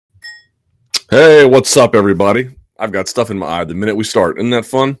Hey, what's up, everybody? I've got stuff in my eye the minute we start. Isn't that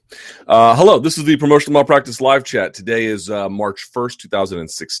fun? Hello, this is the Promotional Malpractice Live Chat. Today is March 1st,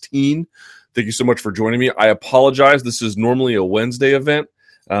 2016. Thank you so much for joining me. I apologize. This is normally a Wednesday event,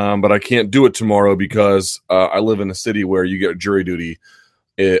 but I can't do it tomorrow because I live in a city where you get jury duty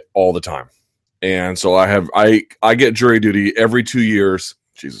all the time. And so I get jury duty every 2 years.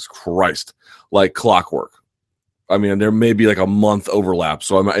 Jesus Christ, like clockwork. I mean, there may be like a month overlap,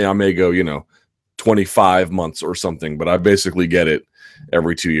 so I may go, 25 months or something, but I basically get it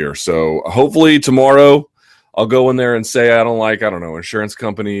every 2 years. So hopefully tomorrow I'll go in there and say I don't know, insurance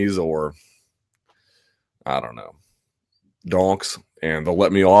companies or donks, and they'll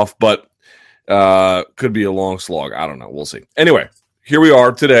let me off, but could be a long slog. I don't know. We'll see. Anyway, here we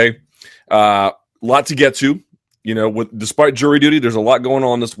are today. Lot to get to, despite jury duty, there's a lot going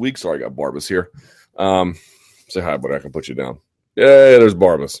on this week. Sorry, I got Barbas here. Say hi, but I can put you down. Yeah, there's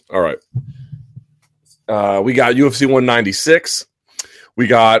Barbas. All right. We got UFC 196. We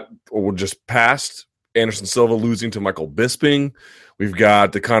just passed Anderson Silva losing to Michael Bisping. We've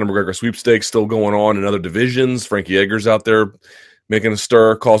got the Conor McGregor sweepstakes still going on in other divisions. Frankie Edgar's out there making a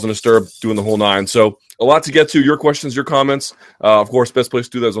stir, causing a stir, doing the whole nine. So a lot to get to. Your questions, your comments. Of course, best place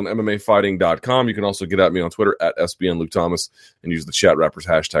to do that is on MMAfighting.com. You can also get at me on Twitter at SBN Luke Thomas and use the chat rappers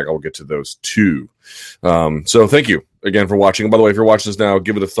hashtag. I will get to those too. So thank you again for watching. And by the way, if you're watching this now,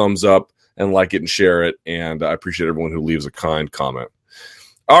 give it a thumbs up and like it and share it. And I appreciate everyone who leaves a kind comment.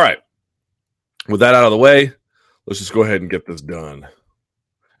 All right. With that out of the way, let's just go ahead and get this done.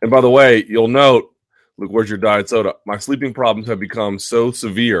 And by the way, you'll note, Luke, where's your diet soda? My sleeping problems have become so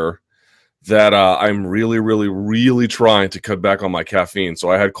severe that I'm really, really, really trying to cut back on my caffeine. So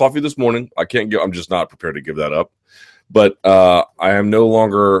I had coffee this morning. I'm just not prepared to give that up. But I am no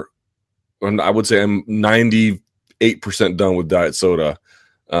longer, I would say I'm 98% done with diet soda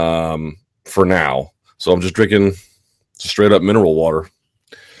for now. So I'm just drinking straight up mineral water.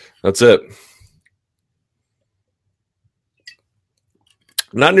 That's it.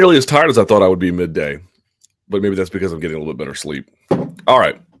 Not nearly as tired as I thought I would be midday, but maybe that's because I'm getting a little bit better sleep. All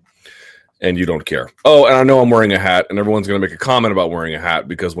right. And you don't care. Oh, and I know I'm wearing a hat, and everyone's going to make a comment about wearing a hat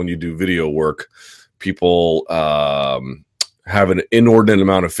because when you do video work, people have an inordinate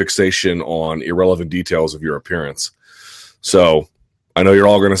amount of fixation on irrelevant details of your appearance. So I know you're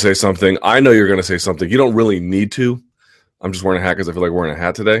all going to say something. I know you're going to say something. You don't really need to. I'm just wearing a hat because I feel like wearing a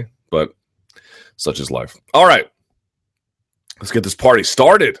hat today, but such is life. All right. Let's get this party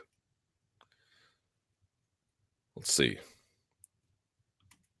started. Let's see.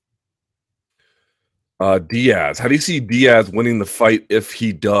 Diaz. How do you see Diaz winning the fight if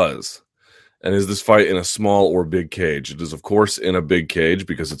he does? And is this fight in a small or big cage? It is, of course, in a big cage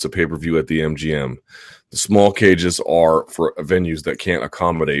because it's a pay-per-view at the MGM. The small cages are for venues that can't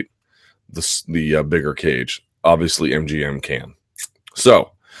accommodate the bigger cage. Obviously, MGM can.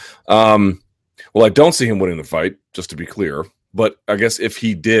 So, I don't see him winning the fight, just to be clear. But I guess if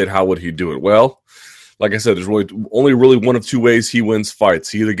he did, how would he do it? Well, like I said, there's only really one of two ways he wins fights.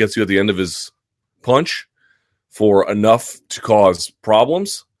 He either gets you at the end of his punch for enough to cause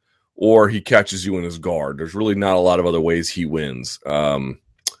problems, or he catches you in his guard. There's really not a lot of other ways he wins.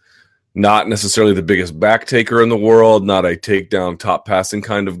 Not necessarily the biggest back taker in the world, not a takedown, top passing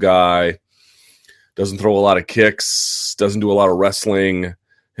kind of guy. Doesn't throw a lot of kicks, doesn't do a lot of wrestling.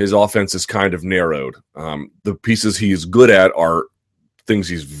 His offense is kind of narrowed. The pieces he's good at are things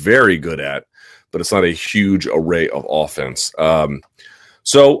he's very good at, but it's not a huge array of offense.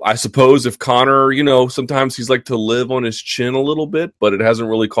 So I suppose if Conor, sometimes he's like to live on his chin a little bit, but it hasn't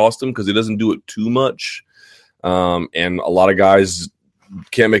really cost him because he doesn't do it too much. And a lot of guys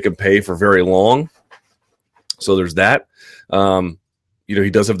can't make him pay for very long. So there's that. He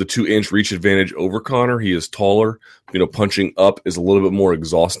does have the 2-inch reach advantage over Conor. He is taller. Punching up is a little bit more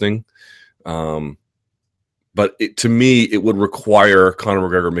exhausting. But to me, it would require Conor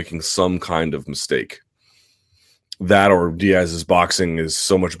McGregor making some kind of mistake. That or Diaz's boxing is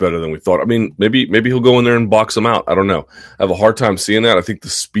so much better than we thought. I mean, maybe he'll go in there and box him out. I don't know. I have a hard time seeing that. I think the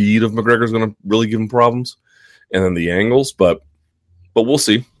speed of McGregor is going to really give him problems, and then the angles. But we'll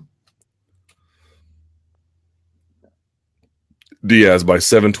see. Diaz by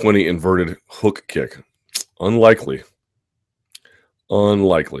 720 inverted hook kick. Unlikely. All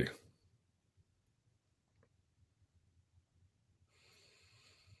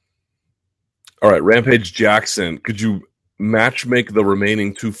right, Rampage Jackson. Could you match make the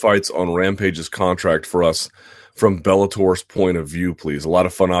remaining 2 fights on Rampage's contract for us from Bellator's point of view, please? A lot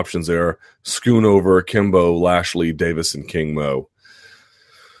of fun options there. Schoonover, Kimbo, Lashley, Davis, and King Mo.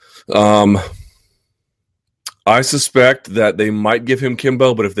 I suspect that they might give him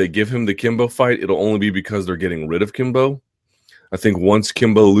Kimbo, but if they give him the Kimbo fight, it'll only be because they're getting rid of Kimbo. I think once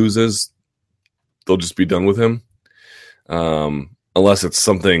Kimbo loses, they'll just be done with him. Unless it's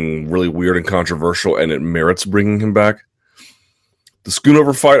something really weird and controversial and it merits bringing him back. The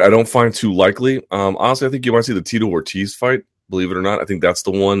Schoonover fight, I don't find too likely. Honestly, I think you might see the Tito Ortiz fight, believe it or not. I think that's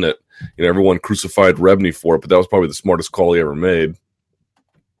the one that everyone crucified Rebney for, but that was probably the smartest call he ever made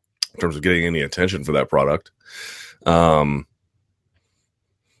in terms of getting any attention for that product.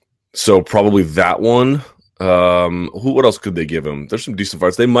 So probably that one. What else could they give him? There's some decent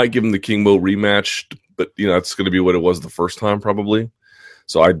fights. They might give him the Kimbo rematch, but it's going to be what it was the first time probably.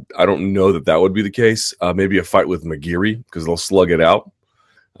 So I don't know that would be the case. Maybe a fight with McGeary because they'll slug it out.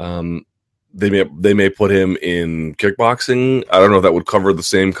 They may put him in kickboxing. I don't know if that would cover the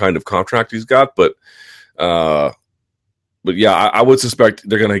same kind of contract he's got, but yeah, I would suspect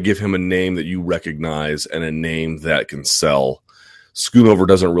they're going to give him a name that you recognize and a name that can sell. Schoonover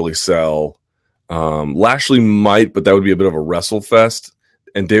doesn't really sell. Lashley might, but that would be a bit of a wrestle fest.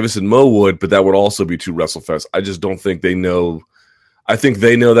 And Davis and Mo would, but that would also be too wrestle fest. I just don't think they know. I think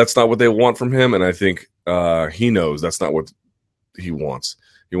they know that's not what they want from him, and I think he knows that's not what he wants.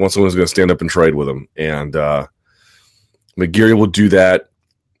 He wants someone who's going to stand up and trade with him. And McGeary will do that,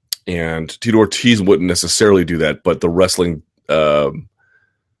 and Tito Ortiz wouldn't necessarily do that, but the wrestling,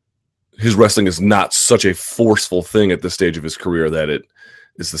 his wrestling is not such a forceful thing at this stage of his career that it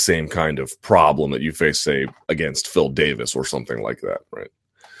is the same kind of problem that you face, say, against Phil Davis or something like that, right?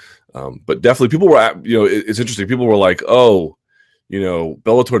 But definitely people were, it's interesting. People were like, oh,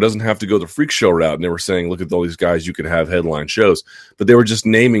 Bellator doesn't have to go the freak show route. And they were saying, look at all these guys, you could have headline shows. But they were just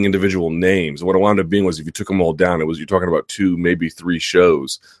naming individual names. And what it wound up being was if you took them all down, you're talking about 2, maybe 3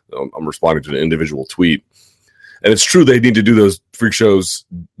 shows. I'm responding to an individual tweet. And it's true they need to do those freak shows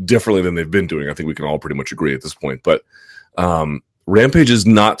differently than they've been doing. I think we can all pretty much agree at this point. But Rampage is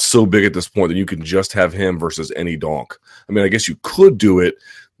not so big at this point that you can just have him versus any donk. I mean, I guess you could do it.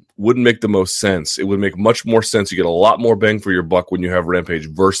 Wouldn't make the most sense. It would make much more sense. You get a lot more bang for your buck when you have Rampage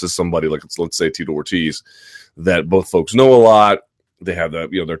versus somebody like, let's say, Tito Ortiz, that both folks know a lot. They have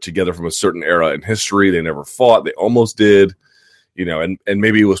they're together from a certain era in history. They never fought. They almost did, and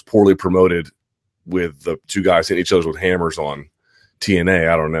maybe it was poorly promoted with the 2 guys hitting each other with hammers on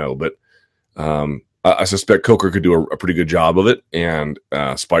TNA. I don't know, but I suspect Coker could do a pretty good job of it, and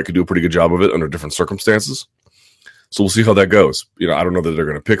Spike could do a pretty good job of it under different circumstances. So we'll see how that goes. I don't know that they're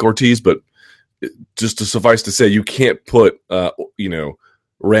going to pick Ortiz, but just to suffice to say, you can't put,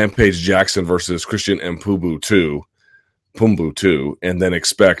 Rampage Jackson versus Christian Pumbu 2, and then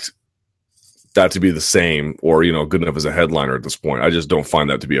expect that to be the same or, good enough as a headliner at this point. I just don't find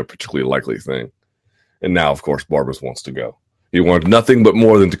that to be a particularly likely thing. And now, of course, Barbas wants to go. He wanted nothing but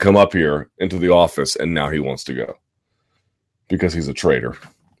more than to come up here into the office, and now he wants to go because he's a traitor.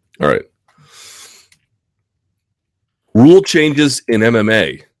 All right. Rule changes in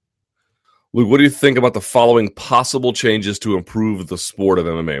MMA. Luke, what do you think about the following possible changes to improve the sport of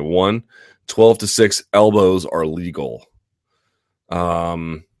MMA? 1, 12-6 elbows are legal.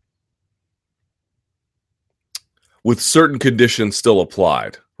 With certain conditions still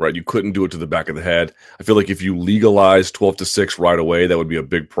applied, right? You couldn't do it to the back of the head. I feel like if you legalize 12-6 right away, that would be a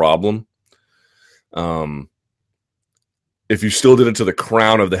big problem. If you still did it to the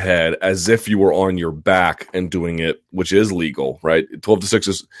crown of the head as if you were on your back and doing it, which is legal, right?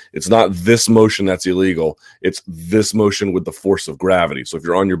 12-6 it's not this motion that's illegal. It's this motion with the force of gravity. So if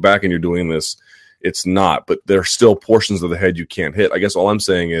you're on your back and you're doing this, it's not. But there are still portions of the head you can't hit. I guess all I'm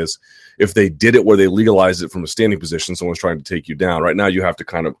saying is if they did it where they legalized it from a standing position, someone's trying to take you down. Right now you have to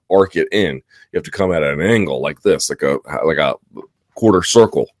kind of arc it in. You have to come at an angle like this, like a quarter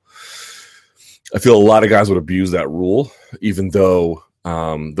circle. I feel a lot of guys would abuse that rule, even though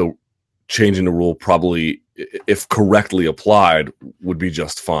the changing the rule probably, if correctly applied, would be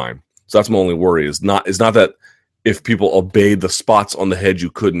just fine. So that's my only worry. Is not that if people obeyed the spots on the head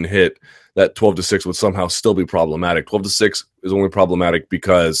you couldn't hit, that 12-6 would somehow still be problematic. 12-6 is only problematic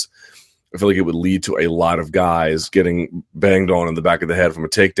because I feel like it would lead to a lot of guys getting banged on in the back of the head from a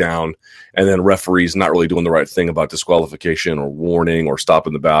takedown, and then referees not really doing the right thing about disqualification or warning or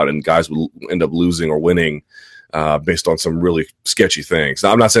stopping the bout, and guys would end up losing or winning based on some really sketchy things.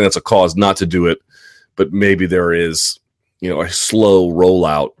 Now, I'm not saying that's a cause not to do it, but maybe there is, a slow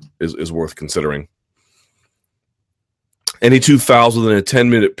rollout is worth considering. Any 2 fouls within a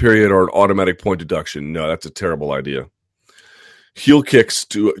 10-minute period are an automatic point deduction. No, that's a terrible idea. Heel kicks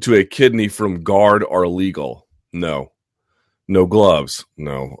to a kidney from guard are illegal. No. No gloves.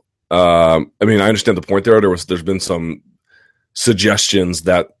 No. I mean, I understand the point there. There's been some suggestions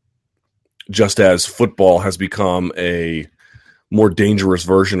that just as football has become a more dangerous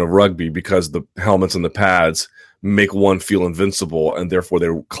version of rugby because the helmets and the pads make one feel invincible, and therefore they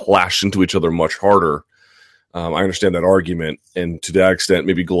clash into each other much harder. I understand that argument, and to that extent,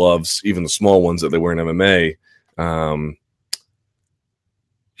 maybe gloves, even the small ones that they wear in MMA, are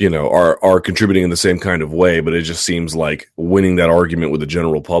contributing in the same kind of way. But it just seems like winning that argument with the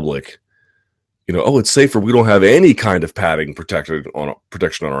general public, it's safer. We don't have any kind of padding protection on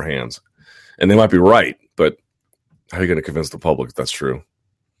our hands, and they might be right, but how are you going to convince the public that that's true?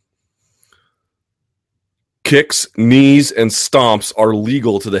 Kicks, knees, and stomps are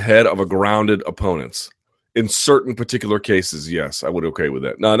legal to the head of a grounded opponent. In certain particular cases, yes, I would okay with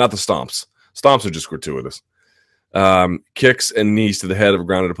that. No, not the stomps. Stomps are just gratuitous. Kicks and knees to the head of a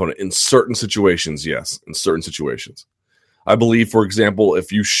grounded opponent. In certain situations, yes. In certain situations. I believe, for example,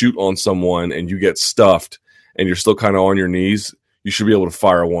 if you shoot on someone and you get stuffed and you're still kind of on your knees, you should be able to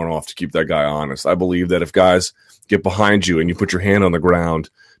fire one off to keep that guy honest. I believe that if guys get behind you and you put your hand on the ground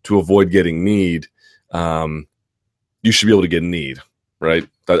to avoid getting kneed, you should be able to get kneed, right?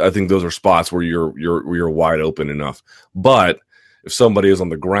 I think those are spots where you're wide open enough. But if somebody is on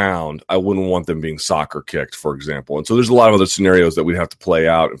the ground, I wouldn't want them being soccer kicked, for example. And so there's a lot of other scenarios that we'd have to play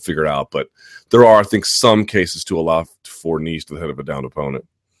out and figure it out. But there are, I think, some cases to allow for knees to the head of a downed opponent.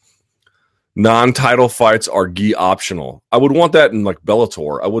 Non-title fights are gi optional. I would want that in like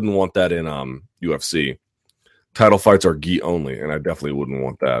Bellator. I wouldn't want that in UFC. Title fights are gi only, and I definitely wouldn't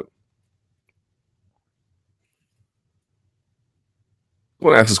want that. I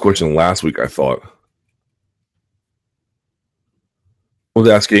want to ask this question last week, I thought. I was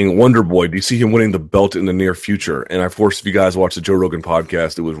asking Wonder Boy, do you see him winning the belt in the near future? And of course, if you guys watch the Joe Rogan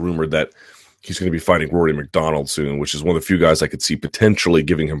podcast, it was rumored that he's going to be fighting Rory McDonald soon, which is one of the few guys I could see potentially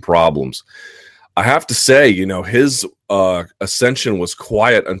giving him problems. I have to say, his ascension was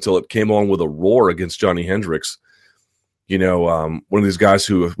quiet until it came on with a roar against Johnny Hendricks. One of these guys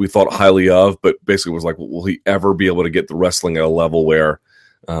who we thought highly of, but basically was like, will he ever be able to get the wrestling at a level where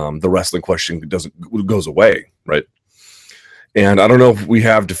the wrestling question goes away, right? And I don't know if we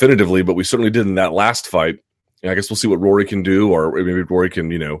have definitively, but we certainly did in that last fight. And I guess we'll see what Rory can do, or maybe Rory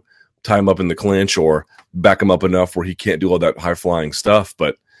can, tie him up in the clinch or back him up enough where he can't do all that high-flying stuff.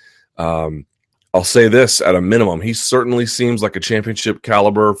 But I'll say this, at a minimum, he certainly seems like a championship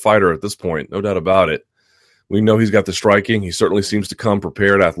caliber fighter at this point, no doubt about it. We know he's got the striking. He certainly seems to come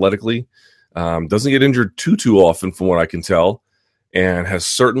prepared athletically. Doesn't get injured too often from what I can tell, and has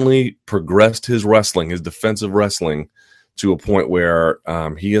certainly progressed his wrestling, his defensive wrestling, to a point where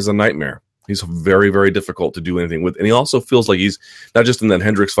he is a nightmare. He's very, very difficult to do anything with. And he also feels like he's, not just in that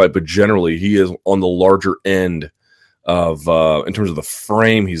Hendricks fight, but generally he is on the larger end of, in terms of the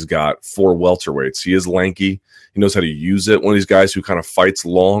frame he's got for welterweights. He is lanky. He knows how to use it. One of these guys who kind of fights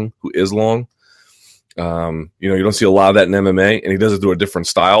long, who is long. You don't see a lot of that in MMA, and he does it through a different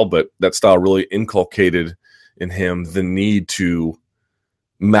style, but that style really inculcated in him the need to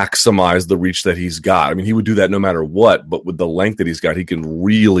maximize the reach that he's got. I mean, he would do that no matter what, but with the length that he's got, he can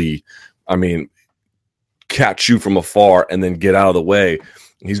really, catch you from afar and then get out of the way.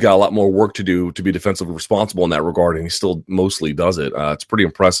 He's got a lot more work to do to be defensively responsible in that regard, and he still mostly does it. It's pretty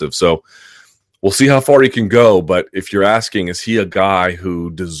impressive. So we'll see how far he can go, but if you're asking, is he a guy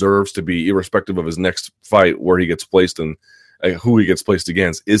who deserves to be, irrespective of his next fight, where he gets placed and who he gets placed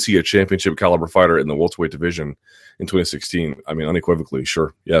against, is he a championship caliber fighter in the welterweight division in 2016? Unequivocally,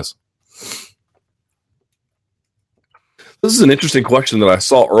 sure, yes. This is an interesting question that I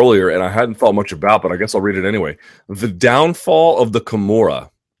saw earlier, and I hadn't thought much about, but I guess I'll read it anyway. The downfall of the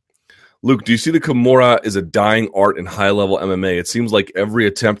Kimura. Luke, do you see the Kimura is a dying art in high-level MMA? It seems like every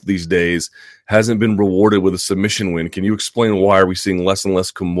attempt these days hasn't been rewarded with a submission win. Can you explain why are we seeing less and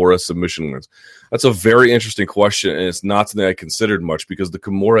less Kimura submission wins? That's a very interesting question, and it's not something I considered much because the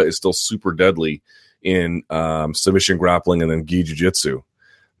Kimura is still super deadly in submission grappling and then gi jiu-jitsu.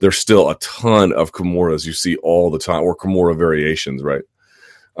 There's still a ton of Kimuras you see all the time, or Kimura variations, right?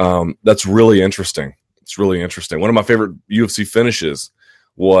 That's really interesting. It's really interesting. One of my favorite UFC finishes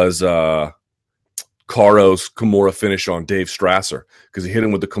was Caro's Kimura finish on Dave Strasser, because he hit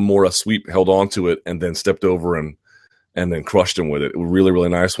him with the Kimura sweep, held onto it, and then stepped over and then crushed him with it. It was a really, really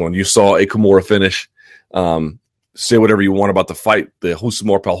nice one. You saw a Kimura finish. Say whatever you want about the fight. The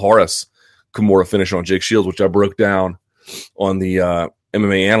Husamar Palhares Kimura finish on Jake Shields, which I broke down on the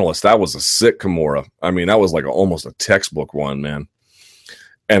MMA Analyst. That was a sick Kimura. That was like almost a textbook one, man.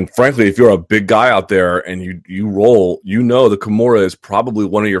 And frankly, if you're a big guy out there and you roll, the Kimura is probably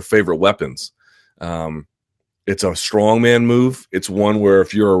one of your favorite weapons. It's a strongman move. It's one where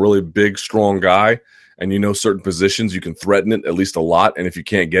if you're a really big, strong guy and you know certain positions, you can threaten it at least a lot. And if you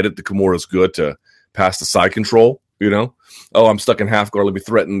can't get it, the Kimura is good to pass the side control. Oh, I'm stuck in half guard. Let me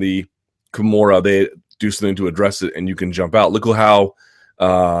threaten the Kimura. They do something to address it, and you can jump out. Look at how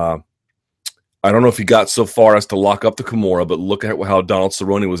I don't know if he got so far as to lock up the Kimura, but look at how Donald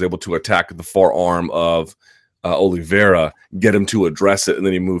Cerrone was able to attack the far arm of Oliveira, get him to address it, and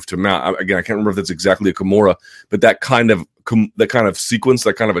then he moved to mount. Again, I can't remember if that's exactly a Kimura, but that kind of sequence,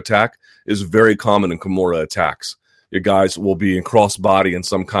 that kind of attack is very common in Kimura attacks. Your guys will be in cross body in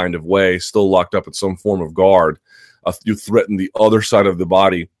some kind of way, still locked up in some form of guard. You threaten the other side of the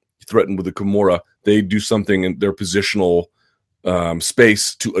body, you threaten with the Kimura, they do something in their positional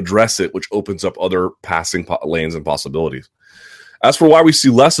space to address it, which opens up other passing lanes and possibilities. As for why we see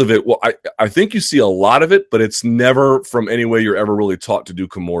less of it, well, I think you see a lot of it, but it's never from any way you're ever really taught to do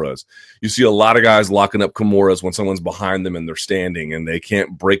Kimuras. You see a lot of guys locking up Kimuras when someone's behind them and they're standing and they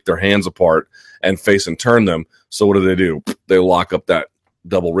can't break their hands apart and face and turn them. So what do? They lock up that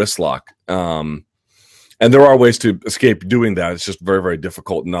double wrist lock. And there are ways to escape doing that. It's just very, very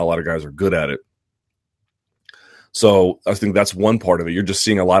difficult, and not a lot of guys are good at it. So I think that's one part of it. You're just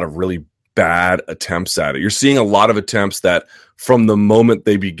seeing a lot of really bad attempts at it. You're seeing a lot of attempts that from the moment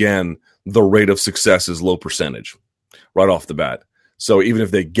they begin, the rate of success is low percentage right off the bat. So even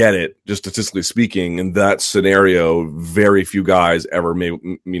if they get it, just statistically speaking, in that scenario, very few guys ever may,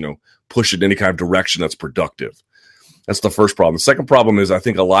 push it in any kind of direction that's productive. That's the first problem. The second problem is I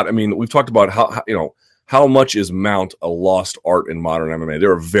think we've talked about how much is mount a lost art in modern MMA.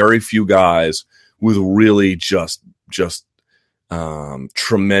 There are very few guys with really just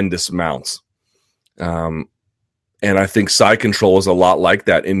tremendous mounts. And I think side control is a lot like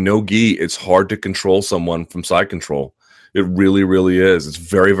that. In no gi, it's hard to control someone from side control. It really, really is. It's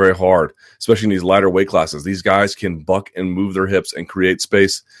very, very hard, especially in these lighter weight classes. These guys can buck and move their hips and create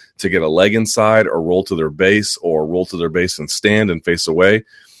space to get a leg inside or roll to their base and stand and face away.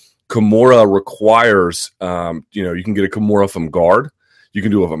 Kimura requires, you can get a Kimura from guard. You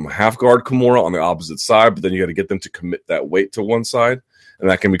can do it from half guard Kimura on the opposite side, but then you got to get them to commit that weight to one side. And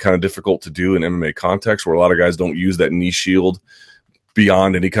that can be kind of difficult to do in MMA context where a lot of guys don't use that knee shield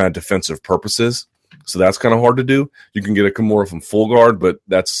beyond any kind of defensive purposes. So that's kind of hard to do. You can get a Kimura from full guard, but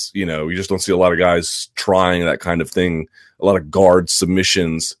that's, you just don't see a lot of guys trying that kind of thing. A lot of guard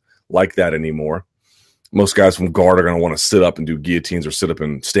submissions like that anymore. Most guys from guard are going to want to sit up and do guillotines or sit up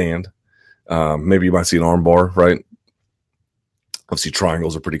and stand. Maybe you might see an arm bar, right? Obviously,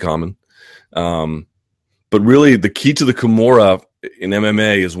 triangles are pretty common. But really, the key to the Kimura in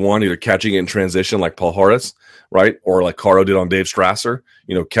MMA is one, either catching it in transition like Paul Harris, right? Or like Caro did on Dave Strasser,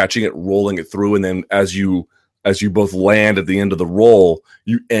 catching it, rolling it through. And then as you both land at the end of the roll,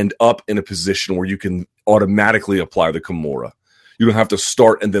 you end up in a position where you can automatically apply the Kimura. You don't have to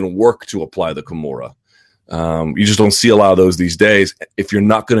start and then work to apply the Kimura. You just don't see a lot of those these days. If you're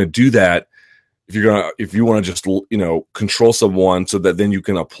not going to do that, if you want to just, control someone so that then you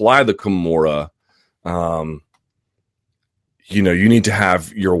can apply the Kimura, you need to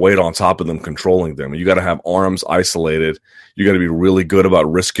have your weight on top of them, controlling them. You got to have arms isolated. You got to be really good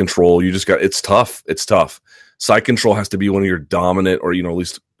about wrist control. It's tough. It's tough. Side control has to be one of your dominant, or,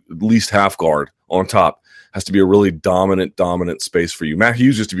 at least half guard on top has to be a really dominant space for you. Matt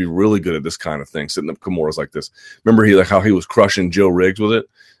Hughes used to be really good at this kind of thing, setting up Kimuras like this. Remember how he was crushing Joe Riggs with it?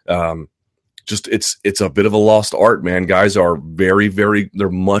 It's a bit of a lost art, man. Guys are very, very, they're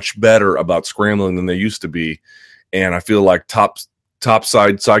much better about scrambling than they used to be. And I feel like top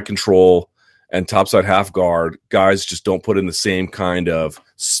side control and top side half guard, guys just don't put in the same kind of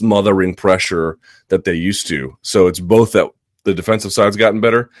smothering pressure that they used to. So it's both that the defensive side's gotten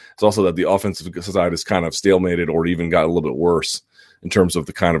better. It's also that the offensive side is kind of stalemated or even got a little bit worse in terms of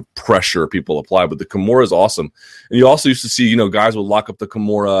the kind of pressure people apply. But the Kimura is awesome. And you also used to see, guys would lock up the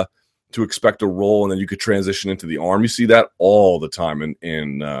Kimura to expect a roll, and then you could transition into the arm. You see that all the time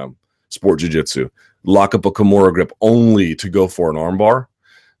in sport jiu-jitsu. Lock up a Kimura grip only to go for an arm bar.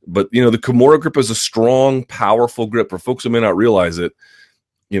 But, the Kimura grip is a strong, powerful grip. For folks who may not realize it,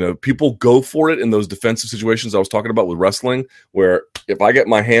 people go for it in those defensive situations I was talking about with wrestling, where if I get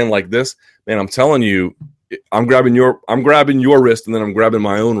my hand like this, man, I'm telling you, I'm grabbing your wrist and then I'm grabbing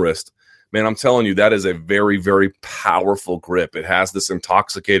my own wrist. Man, I'm telling you, that is a very, very powerful grip. It has this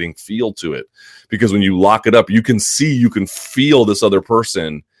intoxicating feel to it because when you lock it up, you can feel this other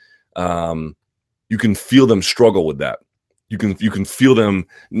person. You can feel them struggle with that. You can feel them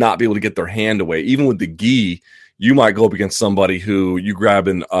not be able to get their hand away. Even with the gi, you might go up against somebody who you grab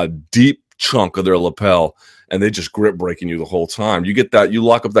in a deep chunk of their lapel and they just grip breaking you the whole time. You get that, you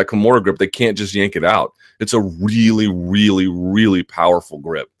lock up that Kimura grip, they can't just yank it out. It's a really, really, really powerful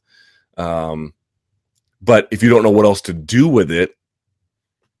grip. But if you don't know what else to do with it,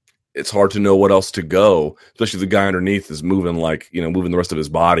 it's hard to know what else to go, especially if the guy underneath is moving moving the rest of his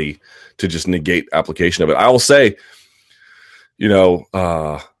body to just negate application of it. I will say,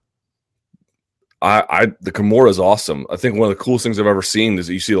 the Kimura is awesome. I think one of the coolest things I've ever seen is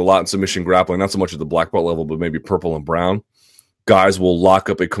that you see it a lot in submission grappling, not so much at the black belt level, but maybe purple and brown. Guys will lock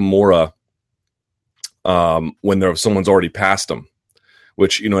up a Kimura when someone's already passed them,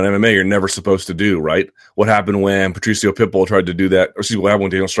 which, in MMA, you're never supposed to do, right? What happened when Patricio Pitbull tried to do that? Or what happened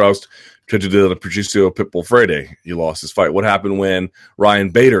when Daniel Strauss tried to do the Patricio Pitbull Friday? He lost his fight. What happened when Ryan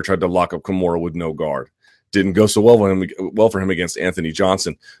Bader tried to lock up Kimura with no guard? Didn't go so well for him against Anthony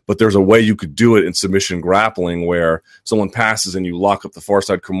Johnson. But there's a way you could do it in submission grappling where someone passes and you lock up the far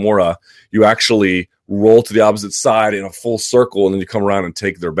side Kimura. You actually roll to the opposite side in a full circle, and then you come around and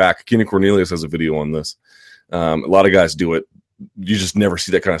take their back. Keenan Cornelius has a video on this. A lot of guys do it. You just never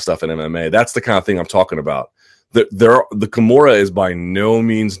see that kind of stuff in MMA. That's the kind of thing I'm talking about. The Kimura is by no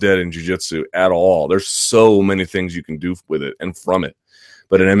means dead in jiu-jitsu at all. There's so many things you can do with it and from it.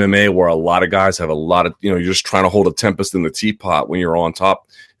 But in MMA, where a lot of guys have a lot of, you're just trying to hold a tempest in the teapot when you're on top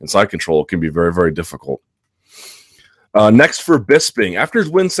and side control, it can be very, very difficult. Next for Bisping. After his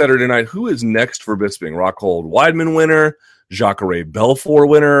win Saturday night, who is next for Bisping? Rockhold Weidman winner, Jacare Belfort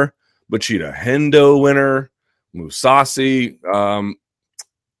winner, Machida Hendo winner, Mousasi.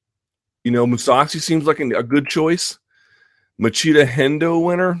 Mousasi seems like a good choice. Machida Hendo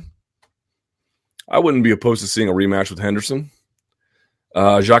winner. I wouldn't be opposed to seeing a rematch with Henderson.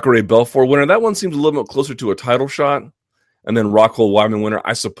 Jacare Belfort winner. That one seems a little bit closer to a title shot. And then Rockhold Weidman winner.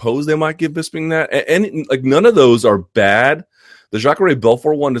 I suppose they might give Bisping that. And none of those are bad. The Jacare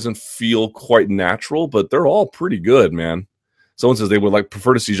Belfort one doesn't feel quite natural, but they're all pretty good, man. Someone says they would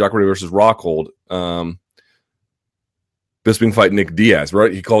prefer to see Jacare versus Rockhold. Bisping fight Nick Diaz,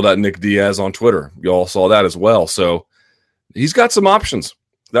 right? He called out Nick Diaz on Twitter. You all saw that as well. So he's got some options.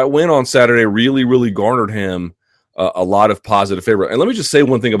 That win on Saturday really, really garnered him a lot of positive favor. And let me just say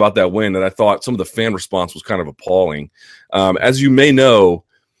one thing about that win that I thought some of the fan response was kind of appalling. As you may know,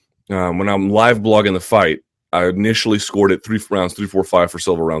 when I'm live blogging the fight, I initially scored it 3 rounds, 3, 4, 5 for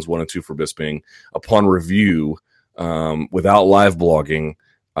Silva, rounds 1 and 2 for Bisping. Upon review, without live blogging,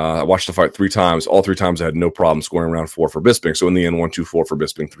 I watched the fight 3 times. All 3 times I had no problem scoring round 4 for Bisping. So in the end, 1-2-4 for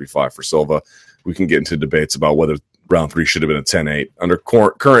Bisping, 3-5 for Silva. We can get into debates about whether round 3 should have been a 10-8. Under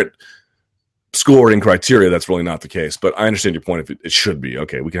current scoring criteria, that's really not the case. But I understand your point. If it should be.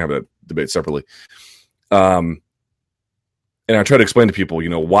 Okay, we can have that debate separately. And I try to explain to people,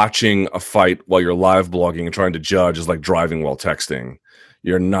 watching a fight while you're live blogging and trying to judge is like driving while texting.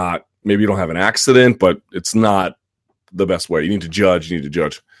 Maybe you don't have an accident, but it's not the best way. You need to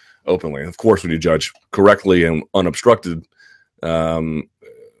judge openly. Of course, when you judge correctly and unobstructed, without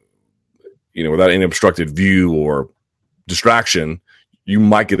any obstructed view or distraction, you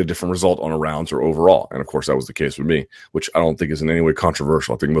might get a different result on a rounds or overall. And of course, that was the case with me, which I don't think is in any way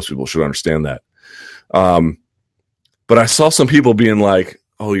controversial. I think most people should understand that. But I saw some people being like,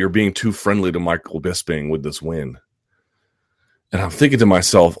 oh, you're being too friendly to Michael Bisping with this win. And I'm thinking to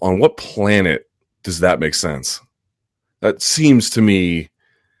myself, on what planet does that make sense? That seems to me,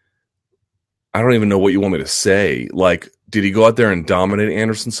 I don't even know what you want me to say. Did he go out there and dominate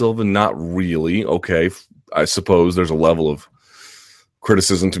Anderson Silva? Not really. Okay, I suppose there's a level of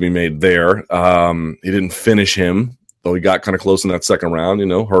criticism to be made there. He didn't finish him, though he got kind of close in that second round,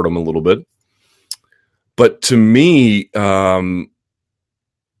 hurt him a little bit. But to me,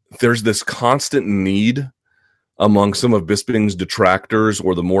 there's this constant need among some of Bisping's detractors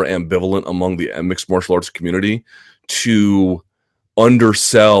or the more ambivalent among the mixed martial arts community to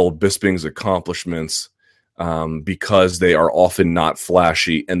undersell Bisping's accomplishments because they are often not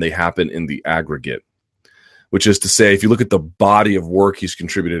flashy and they happen in the aggregate. Which is to say, if you look at the body of work he's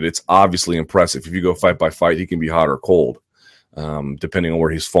contributed, it's obviously impressive. If you go fight by fight, he can be hot or cold, depending on where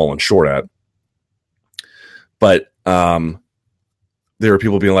he's fallen short at. But there are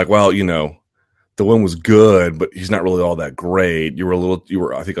people being like, well, the win was good, but he's not really all that great.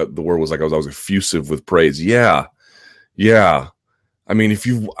 I think the word was I was effusive with praise. Yeah.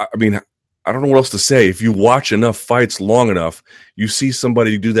 I don't know what else to say. If you watch enough fights long enough, you see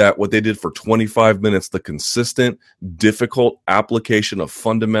somebody do what they did for 25 minutes, the consistent, difficult application of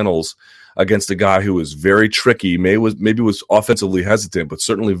fundamentals against a guy who was very tricky, maybe was offensively hesitant, but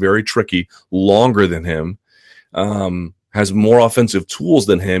certainly very tricky, longer than him, has more offensive tools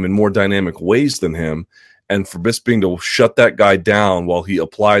than him in more dynamic ways than him. And for Bisping to shut that guy down while he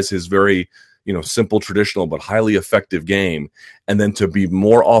applies his very simple, traditional, but highly effective game, and then to be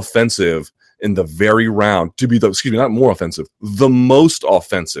more offensive in the very round to be not more offensive, the most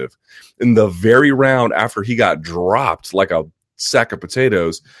offensive in the very round after he got dropped like a sack of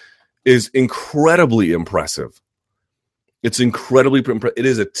potatoes is incredibly impressive. It's incredibly impressive. It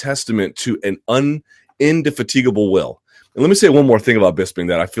is a testament to an indefatigable will. And let me say one more thing about Bisping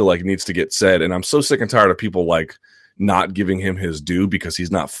that I feel like needs to get said. And I'm so sick and tired of people like not giving him his due because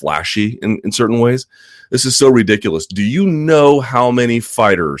he's not flashy in certain ways. This is so ridiculous. Do you know how many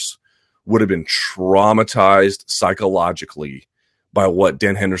fighters would have been traumatized psychologically by what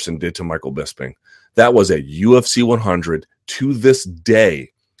Dan Henderson did to Michael Bisping? That was a UFC 100, to this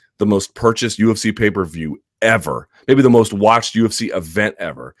day, the most purchased UFC pay-per-view ever, maybe the most watched UFC event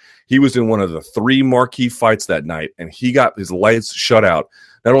ever. He was in one of the 3 marquee fights that night, and he got his lights shut out,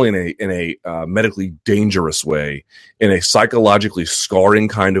 not only in a medically dangerous way, in a psychologically scarring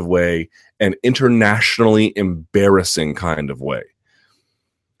kind of way, and internationally embarrassing kind of way.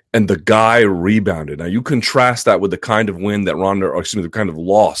 And the guy rebounded. Now you contrast that with the kind of win that the kind of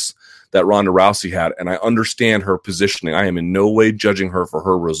loss that Ronda Rousey had, and I understand her positioning. I am in no way judging her for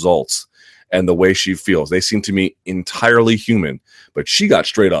her results and the way she feels. They seem to me entirely human, but she got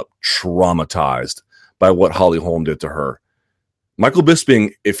straight up traumatized by what Holly Holm did to her. Michael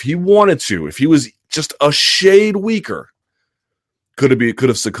Bisping, if he wanted to, if he was just a shade weaker, could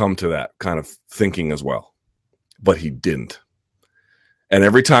have succumbed to that kind of thinking as well, but he didn't. And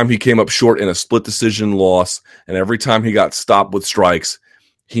every time he came up short in a split decision loss, and every time he got stopped with strikes,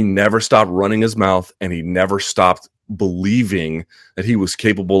 he never stopped running his mouth, and he never stopped believing that he was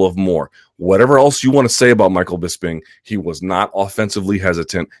capable of more. Whatever else you want to say about Michael Bisping, he was not offensively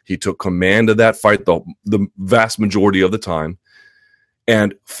hesitant. He took command of that fight the vast majority of the time.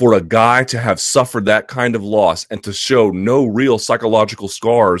 And for a guy to have suffered that kind of loss and to show no real psychological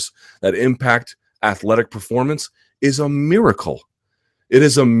scars that impact athletic performance is a miracle. It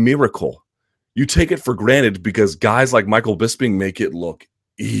is a miracle. You take it for granted because guys like Michael Bisping make it look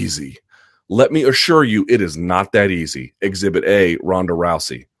easy. Let me assure you, it is not that easy. Exhibit A, Ronda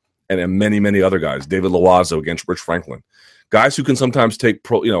Rousey, and many, many other guys. David Loiseau against Rich Franklin. Guys who can sometimes take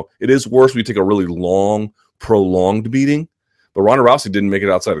it is worse when you take a really long, prolonged beating. But Ronda Rousey didn't make it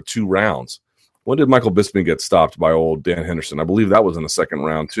outside of 2 rounds. When did Michael Bisping get stopped by old Dan Henderson? I believe that was in the 2nd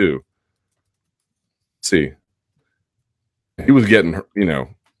round, too. Let's see. He was getting, I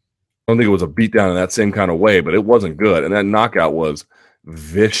don't think it was a beatdown in that same kind of way, but it wasn't good. And that knockout was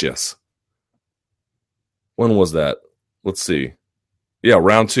vicious. When was that? Let's see. Yeah,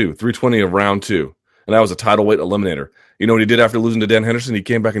 round 2, 320 of round 2. And that was a title weight eliminator. You know what he did after losing to Dan Henderson? He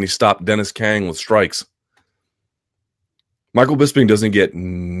came back and he stopped Dennis Kang with strikes. Michael Bisping doesn't get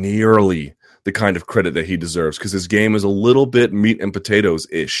nearly the kind of credit that he deserves because his game is a little bit meat and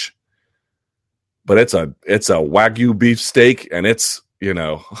potatoes-ish. But it's a Wagyu beef steak, and it's, I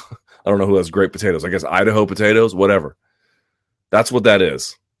don't know who has great potatoes. I guess Idaho potatoes, whatever. That's what that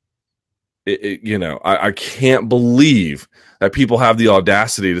is. I can't believe that people have the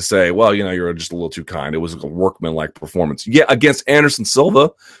audacity to say, well, you're just a little too kind. It was a workmanlike performance. Yeah, against Anderson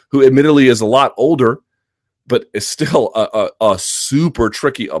Silva, who admittedly is a lot older, but is still a super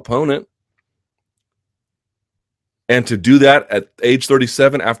tricky opponent. And to do that at age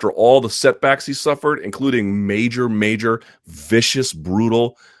 37 after all the setbacks he suffered, including major, major, vicious,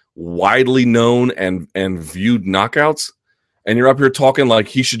 brutal, widely known and viewed knockouts, and you're up here talking like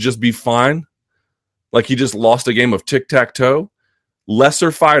he should just be fine, like he just lost a game of tic-tac-toe,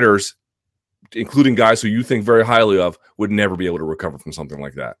 lesser fighters, including guys who you think very highly of, would never be able to recover from something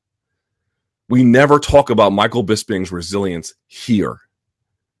like that. We never talk about Michael Bisping's resilience here.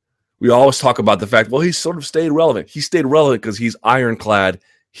 We always talk about the fact, well, he sort of stayed relevant. He stayed relevant because he's ironclad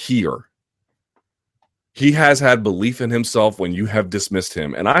here. He has had belief in himself when you have dismissed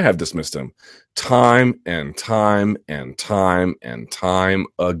him, and I have dismissed him time and time and time and time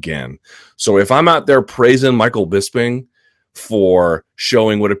again. So if I'm out there praising Michael Bisping for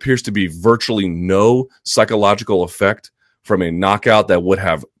showing what appears to be virtually no psychological effect from a knockout that would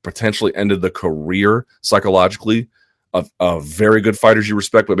have potentially ended the career psychologically of very good fighters you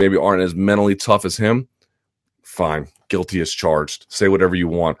respect, but maybe aren't as mentally tough as him, fine. Guilty as charged. Say whatever you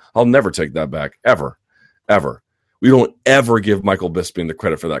want. I'll never take that back. Ever. We don't ever give Michael Bisping the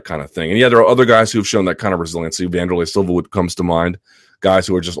credit for that kind of thing. And yeah, there are other guys who have shown that kind of resiliency. Vanderlei Silva comes to mind. Guys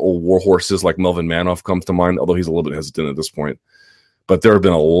who are just old war horses like Melvin Manoff comes to mind, although he's a little bit hesitant at this point. But there have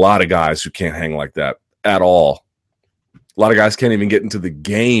been a lot of guys who can't hang like that at all. A lot of guys can't even get into the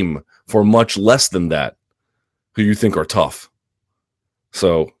game for much less than that, who you think are tough.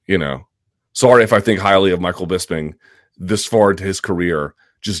 So, sorry if I think highly of Michael Bisping this far into his career,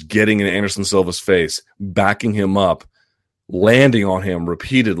 just getting in Anderson Silva's face, backing him up, landing on him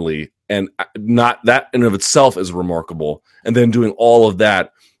repeatedly, And not that in and of itself is remarkable. And then doing all of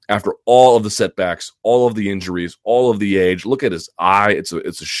that after all of the setbacks, all of the injuries, all of the age. Look at his eye. It's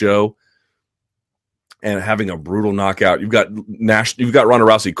a show. And having a brutal knockout. You've got Ronda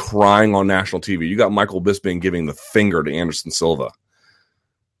Rousey crying on national TV. You got Michael Bisping giving the finger to Anderson Silva.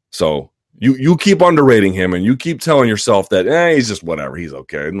 So you keep underrating him, and you keep telling yourself that he's just whatever. He's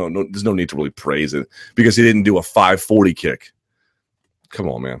okay. No, there's no need to really praise it because he didn't do a 540 kick. Come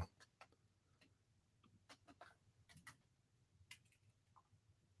on, man.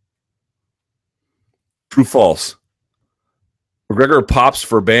 True, false. McGregor pops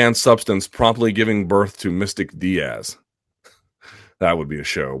for banned substance, promptly giving birth to Mystic Diaz. That would be a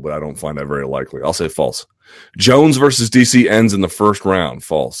show, but I don't find that very likely. I'll say false. Jones versus DC ends in the first round.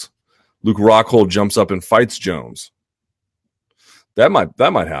 False. Luke Rockhold jumps up and fights Jones. That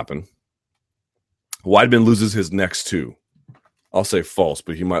might happen. Weidman loses his next two. I'll say false,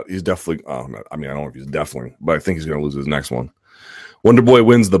 but he's definitely. I don't know if he's definitely, but I think he's going to lose his next one. Wonder Boy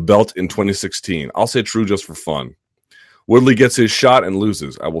wins the belt in 2016. I'll say true just for fun. Woodley gets his shot and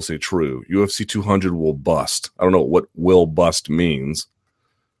loses. I will say true. UFC 200 will bust. I don't know what will bust means.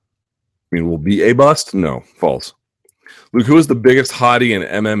 I mean, will be a bust? No, false. Luke, who is the biggest hottie in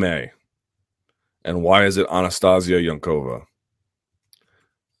MMA? And why is it Anastasia Yankova?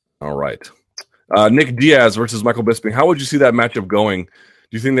 All right. Nick Diaz versus Michael Bisping. How would you see that matchup going?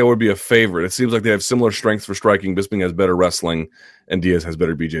 Do you think they would be a favorite? It seems like they have similar strengths for striking. Bisping has better wrestling, and Diaz has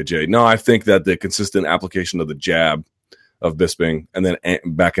better BJJ. No, I think that the consistent application of the jab of Bisping and then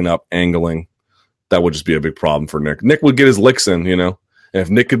backing up, angling, that would just be a big problem for Nick. Nick would get his licks in, And if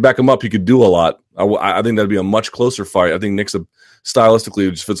Nick could back him up, he could do a lot. I think that'd be a much closer fight. I think Nick's stylistically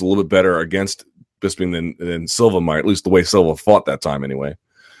just fits a little bit better against Bisping than Silva might, at least the way Silva fought that time anyway.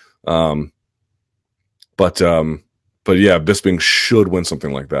 But yeah, Bisping should win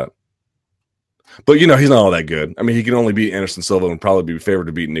something like that. But, he's not all that good. I mean, he can only beat Anderson Silva and probably be favored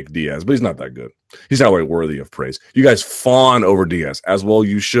to beat Nick Diaz, but he's not that good. He's not really worthy of praise. You guys fawn over Diaz, as well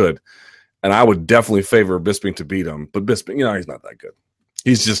you should. And I would definitely favor Bisping to beat him. But Bisping, he's not that good.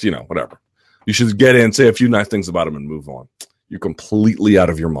 He's just, whatever. You should get in, say a few nice things about him, and move on. You're completely out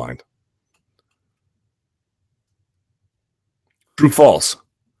of your mind. True, false.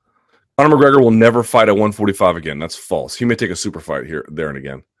 Conor McGregor will never fight at 145 again. That's false. He may take a super fight here, there, and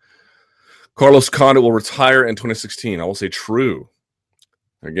again. Carlos Condit will retire in 2016. I will say true.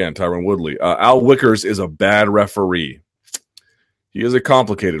 Again, Tyron Woodley. Al Wickers is a bad referee. He is a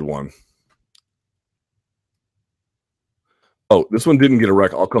complicated one. Oh, this one didn't get a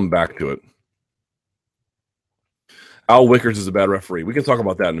rec. I'll come back to it. Al Wickers is a bad referee. We can talk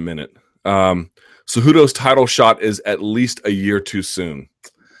about that in a minute. Cejudo's title shot is at least a year too soon.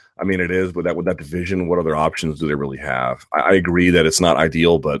 I mean, it is, but with that division, what other options do they really have? I agree that it's not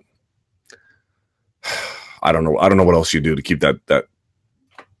ideal, but I don't know. I don't know what else you do to keep that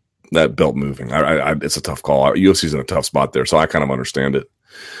belt moving. It's a tough call. UFC's in a tough spot there, so I kind of understand it.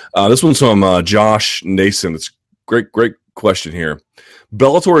 This one's from Josh Nason. It's great question here.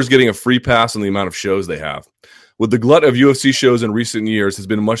 Bellator is getting a free pass on the amount of shows they have. With the glut of UFC shows in recent years, has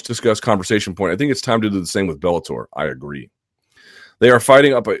been a much discussed conversation point. I think it's time to do the same with Bellator. I agree. They are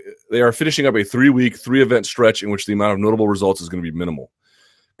finishing up a 3-week, 3-event stretch in which the amount of notable results is going to be minimal.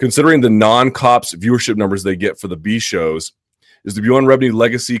 Considering the non-cops viewership numbers they get for the B shows, is the Bjorn Rebney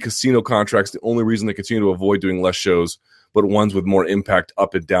legacy casino contracts the only reason they continue to avoid doing less shows, but ones with more impact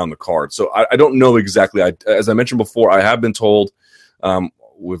up and down the card? So I don't know exactly. As I mentioned before, I have been told by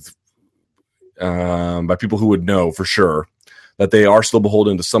people who would know for sure that they are still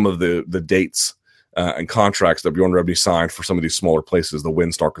beholden to some of the dates and contracts that Bjorn Rebney signed for some of these smaller places, the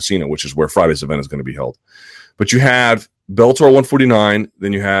WinStar Casino, which is where Friday's event is going to be held. But you had Bellator 149,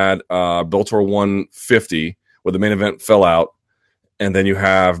 then you had Bellator 150, where the main event fell out, and then you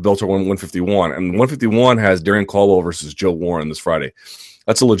have Bellator 151. And 151 has Darren Caldwell versus Joe Warren this Friday.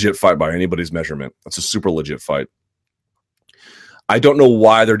 That's a legit fight by anybody's measurement. That's a super legit fight. I don't know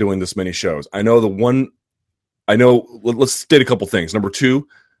why they're doing this many shows. Let's state a couple things. Number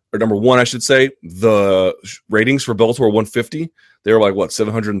one, I should say, the ratings for Bellator 150, they were like,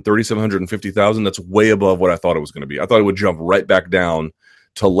 750,000? That's way above what I thought it was going to be. I thought it would jump right back down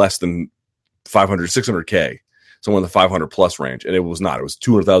to less than 500, 600K, somewhere in the 500 plus range. And it was not. It was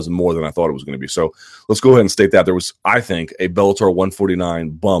 200,000 more than I thought it was going to be. So let's go ahead and state that. There was, I think, a Bellator 149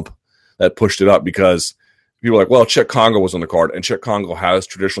 bump that pushed it up because people were like, Chet Congo was on the card, and Chet Congo has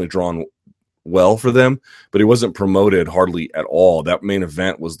traditionally drawn well for them, but he wasn't promoted hardly at all. That main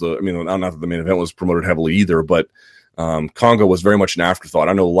event was not that the main event was promoted heavily either, but Congo was very much an afterthought.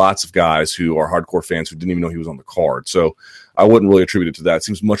 I know lots of guys who are hardcore fans who didn't even know he was on the card. So I wouldn't really attribute it to that. It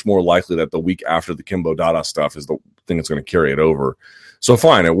seems much more likely that the week after the Kimbo Dada stuff is the thing that's going to carry it over. So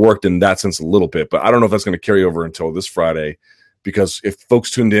fine, it worked in that sense a little bit, but I don't know if that's going to carry over until this Friday, because if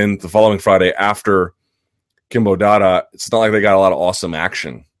folks tuned in the following Friday after Kimbo Dada, it's not like they got a lot of awesome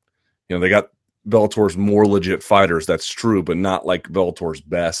action. You know, they got Bellator's more legit fighters, that's true, but not like Bellator's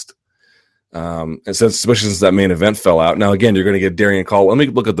best. And especially since that main event fell out. Now, again, you're going to get Darian Caldwell. Let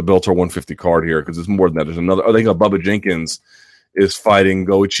me look at the Bellator 150 card here, because it's more than that. There's another. I think Bubba Jenkins is fighting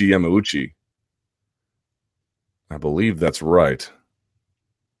Goichi Yamauchi. I believe that's right.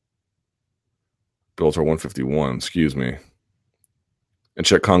 Bellator 151, excuse me. And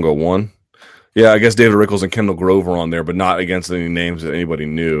Czech Congo 1. Yeah, I guess David Rickles and Kendall Grove are on there, but not against any names that anybody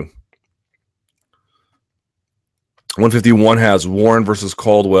knew. 151 has Warren versus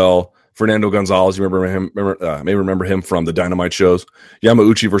Caldwell. Fernando Gonzalez, you may remember him from the Dynamite shows.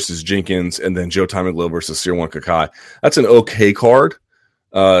 Yamauchi versus Jenkins, and then Joe Timinglow versus Sirwan Kakai. That's an okay card.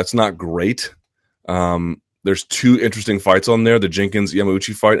 It's not great. There's two interesting fights on there. The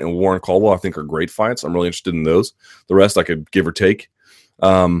Jenkins-Yamauchi fight and Warren-Caldwell, I think, are great fights. I'm really interested in those. The rest I could give or take.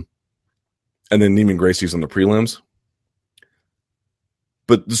 And then Neiman Gracie's on the prelims.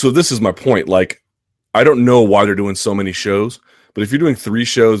 But so this is my point. Like, I don't know why they're doing so many shows. But if you're doing 3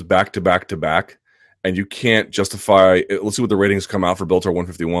 shows back to back to back, and you can't justify, let's see what the ratings come out for Bellator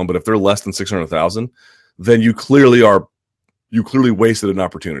 151. But if they're less than 600,000, then you clearly wasted an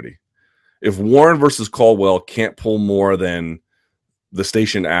opportunity. If Warren versus Caldwell can't pull more than the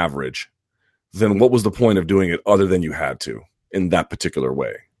station average, then what was the point of doing it other than you had to in that particular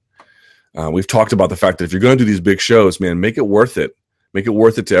way? We've talked about the fact that if you're going to do these big shows, man, make it worth it. Make it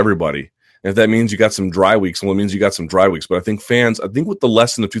worth it to everybody. And if that means you got some dry weeks, well, it means you got some dry weeks. But I think what the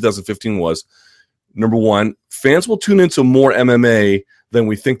lesson of 2015 was, number one, fans will tune into more MMA than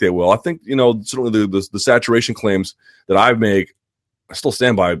we think they will. I think, certainly the saturation claims that I make, I still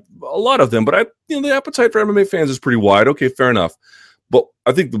stand by a lot of them, but the appetite for MMA fans is pretty wide. Okay, fair enough. But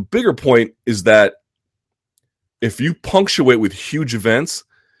I think the bigger point is that if you punctuate with huge events,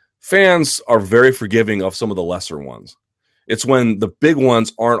 fans are very forgiving of some of the lesser ones. It's when the big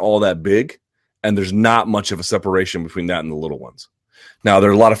ones aren't all that big, and there's not much of a separation between that and the little ones. Now, there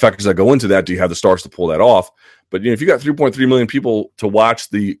are a lot of factors that go into that. Do you have the stars to pull that off? But if you got 3.3 million people to watch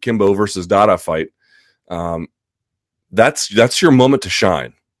the Kimbo versus Dada fight, that's your moment to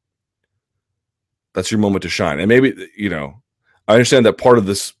shine. That's your moment to shine. And maybe, I understand that part of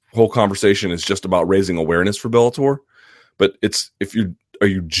this whole conversation is just about raising awareness for Bellator, but are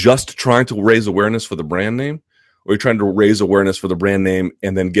you just trying to raise awareness for the brand name? Or are you trying to raise awareness for the brand name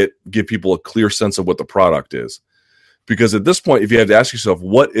and then give people a clear sense of what the product is? Because at this point, if you have to ask yourself,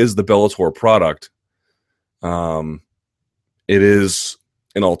 what is the Bellator product? It is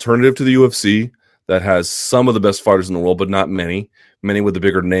an alternative to the UFC that has some of the best fighters in the world, but not many with a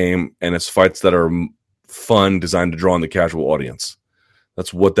bigger name, and it's fights that are fun, designed to draw in the casual audience.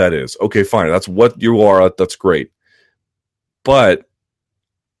 That's what that is. Okay, fine. That's what you are. That's great. But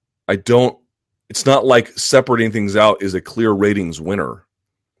it's not like separating things out is a clear ratings winner.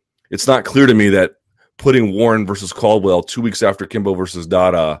 It's not clear to me that putting Warren versus Caldwell 2 weeks after Kimbo versus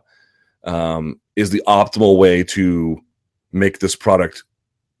Dada is the optimal way to make this product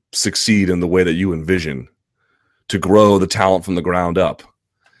succeed in the way that you envision, to grow the talent from the ground up.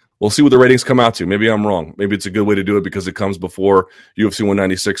 We'll see what the ratings come out to. Maybe I'm wrong. Maybe it's a good way to do it because it comes before UFC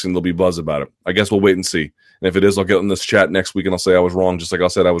 196 and there'll be buzz about it. I guess we'll wait and see. And if it is, I'll get in this chat next week and I'll say I was wrong, just like I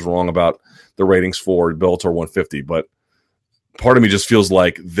said I was wrong about the ratings for Bellator 150. But part of me just feels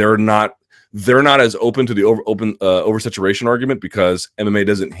like they're not as open to the oversaturation argument because MMA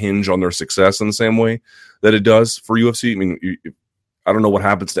doesn't hinge on their success in the same way that it does for UFC. I mean, I don't know what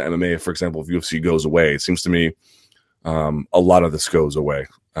happens to MMA, for example, if UFC goes away. It seems to me a lot of this goes away.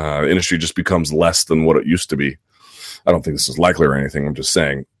 The industry just becomes less than what it used to be. I don't think this is likely or anything. I'm just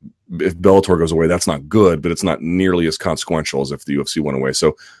saying if Bellator goes away, that's not good, but it's not nearly as consequential as if the UFC went away.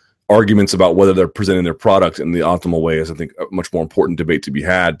 So arguments about whether they're presenting their product in the optimal way is, I think, a much more important debate to be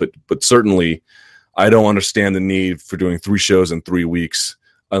had. But certainly, I don't understand the need for doing 3 shows in 3 weeks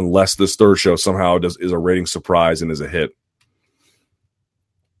unless this third show somehow is a rating surprise and is a hit.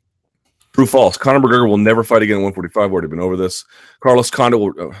 True, false. Conor McGregor will never fight again at 145. We've already been over this. Carlos Condit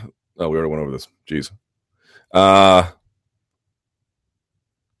will... Oh, we already went over this. Jeez.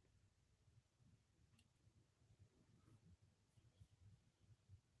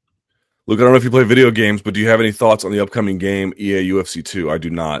 Luke, I don't know if you play video games, but do you have any thoughts on the upcoming game, EA UFC 2? I do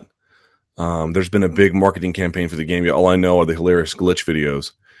not. There's been a big marketing campaign for the game. All I know are the hilarious glitch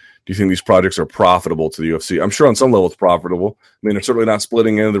videos. Do you think these projects are profitable to the UFC? I'm sure on some level it's profitable. I mean, they're certainly not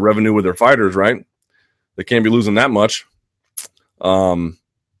splitting into the revenue with their fighters, right? They can't be losing that much.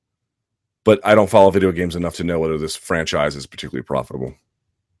 But I don't follow video games enough to know whether this franchise is particularly profitable.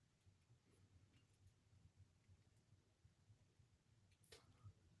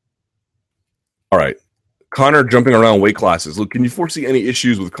 All right. Conor jumping around weight classes. Look, can you foresee any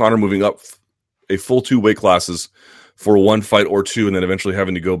issues with Conor moving up a full 2 weight classes for one fight or two and then eventually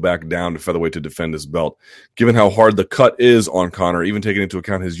having to go back down to featherweight to defend his belt? Given how hard the cut is on Conor, even taking into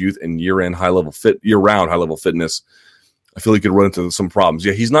account his youth and year-round high-level fitness, I feel he could run into some problems.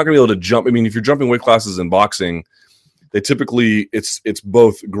 Yeah, he's not going to be able to jump. I mean, if you're jumping weight classes in boxing, they typically it's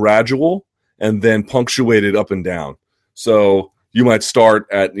both gradual and then punctuated up and down. So you might start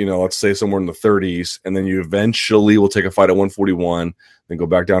at, let's say somewhere in the 30s, and then you eventually will take a fight at 141, then go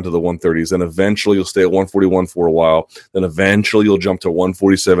back down to the 130s. Then eventually you'll stay at 141 for a while. Then eventually you'll jump to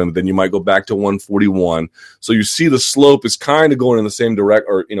 147. Then you might go back to 141. So you see the slope is kind of going in the same direct,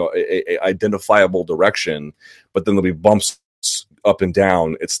 or, a identifiable direction, but then there'll be bumps up and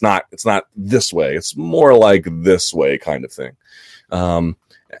down. It's not this way. It's more like this way kind of thing. So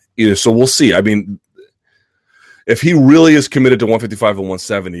we'll see. I mean, if he really is committed to 155 and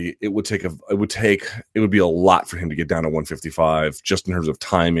 170, it would be a lot for him to get down to 155, just in terms of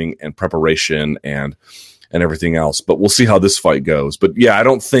timing and preparation and everything else. But we'll see how this fight goes. But yeah, I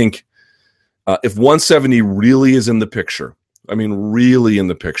don't think if 170 really is in the picture, really in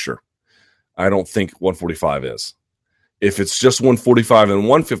the picture, I don't think 145 is. If it's just 145 and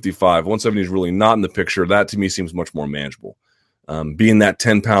 155, 170 is really not in the picture. That to me seems much more manageable. Being that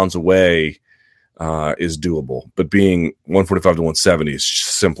 10 pounds away is doable, but being 145 to 170 is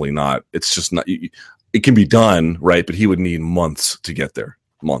simply not. It's just not. It can be done, right? But he would need months to get there.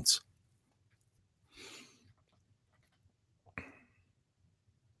 Months.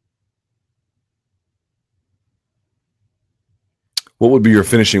 What would be your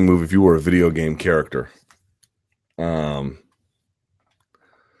finishing move if you were a video game character?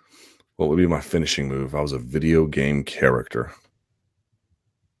 What would be my finishing move if I was a video game character?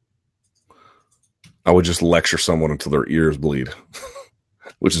 I would just lecture someone until their ears bleed,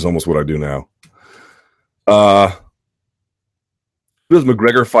 which is almost what I do now. Who does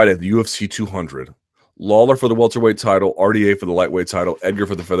McGregor fight at the UFC 200? Lawler for the welterweight title, RDA for the lightweight title, Edgar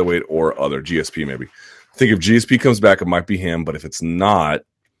for the featherweight, or other, GSP maybe. I think if GSP comes back, it might be him, but if it's not,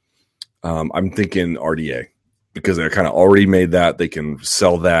 I'm thinking RDA, because they kind of already made that. They can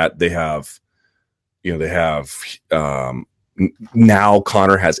sell that. They have now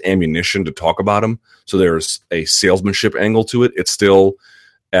Conor has ammunition to talk about him. So there's a salesmanship angle to it. It's still,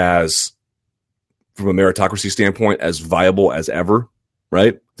 as from a meritocracy standpoint, as viable as ever,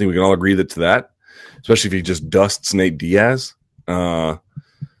 right? I think we can all agree to that, especially if he just dusts Nate Diaz.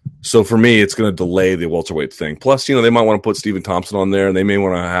 So for me, it's going to delay the welterweight thing. Plus, they might want to put Stephen Thompson on there, and they may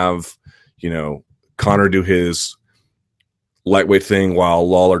want to have, Conor do his lightweight thing while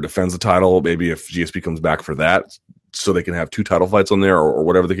Lawler defends the title. Maybe if GSP comes back for that, so they can have 2 title fights on there, or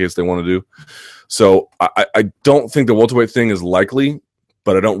whatever the case they want to do. So I don't think the welterweight thing is likely,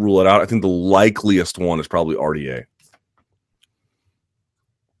 but I don't rule it out. I think the likeliest one is probably RDA.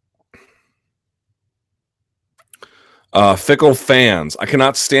 Fickle fans. I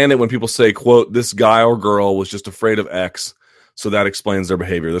cannot stand it when people say, quote, this guy or girl was just afraid of X, so that explains their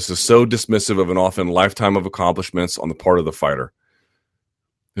behavior. This is so dismissive of an often lifetime of accomplishments on the part of the fighter.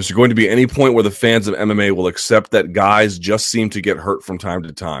 Is there going to be any point where the fans of MMA will accept that guys just seem to get hurt from time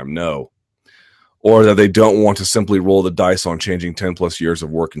to time? No. Or that they don't want to simply roll the dice on changing 10 plus years of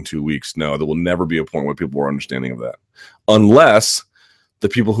work in 2 weeks? No, there will never be a point where people are understanding of that. Unless the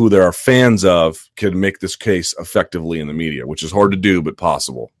people who they are fans of can make this case effectively in the media, which is hard to do, but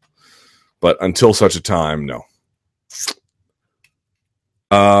possible. But until such a time, no.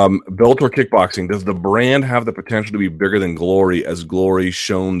 Bellator kickboxing. Does the brand have the potential to be bigger than Glory, as Glory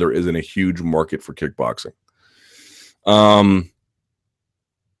shown there isn't a huge market for kickboxing?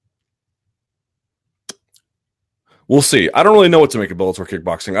 We'll see. I don't really know what to make of Bellator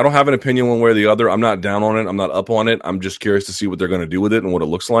kickboxing. I don't have an opinion one way or the other. I'm not down on it. I'm not up on it. I'm just curious to see what they're going to do with it and what it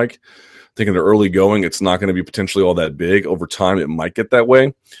looks like. I think in the early going, it's not going to be potentially all that big. Over time, it might get that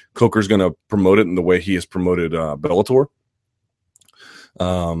way. Coker's going to promote it in the way he has promoted Bellator.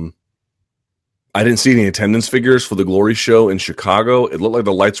 I didn't see any attendance figures for the Glory show in Chicago. It looked like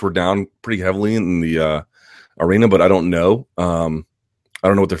the lights were down pretty heavily in the arena, but I don't know. I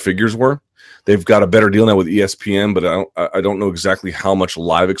don't know what their figures were. They've got a better deal now with ESPN, but I don't know exactly how much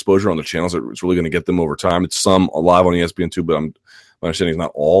live exposure on the channels it's really going to get them over time. It's some live on ESPN too, but my understanding is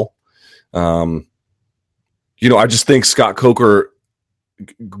not all. I just think Scott Coker,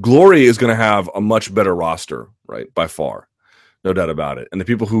 Glory is going to have a much better roster, right, by far. No doubt about it. And the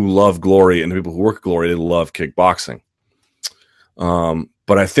people who love Glory and the people who work at Glory, they love kickboxing.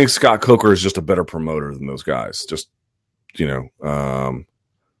 But I think Scott Coker is just a better promoter than those guys. Just, he's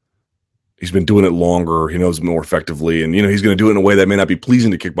been doing it longer. He knows more effectively. And, he's going to do it in a way that may not be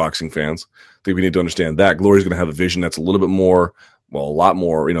pleasing to kickboxing fans. I think we need to understand that. Glory's going to have a vision that's a little bit more, a lot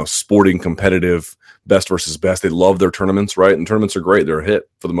more, sporting, competitive, best versus best. They love their tournaments, right? And tournaments are great. They're a hit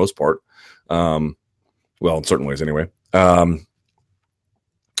for the most part. In certain ways anyway.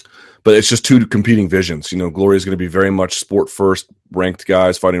 But it's just two competing visions. Glory is going to be very much sport first, ranked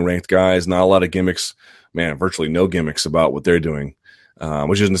guys, fighting ranked guys, not a lot of gimmicks, virtually no gimmicks about what they're doing,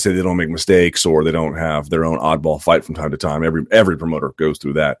 which isn't to say they don't make mistakes or they don't have their own oddball fight from time to time. Every promoter goes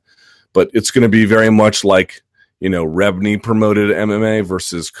through that. But it's going to be very much like, Rebney promoted MMA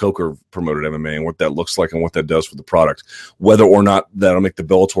versus Coker promoted MMA and what that looks like and what that does for the product. Whether or not that'll make the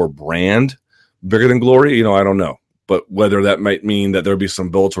Bellator brand bigger than Glory, I don't know. But whether that might mean that there'll be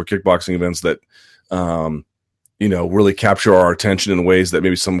some Bellator kickboxing events that, really capture our attention in ways that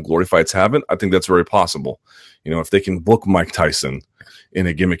maybe some Glory fights haven't, I think that's very possible. If they can book Mike Tyson in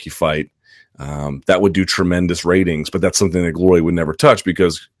a gimmicky fight, that would do tremendous ratings. But that's something that Glory would never touch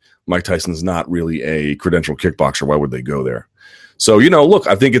because Mike Tyson's not really a credentialed kickboxer. Why would they go there? So, look,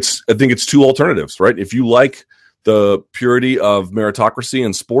 I think it's two alternatives, right? If you like the purity of meritocracy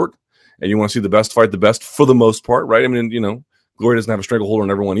in sport, and you want to see the best fight the best for the most part, right? I mean, Glory doesn't have a stranglehold on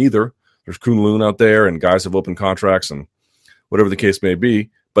everyone either. There's Kunlun out there, and guys have open contracts, and whatever the case may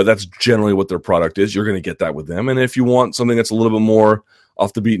be. But that's generally what their product is. You're going to get that with them. And if you want something that's a little bit more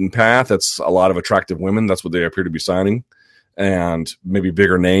off the beaten path, that's a lot of attractive women. That's what they appear to be signing, and maybe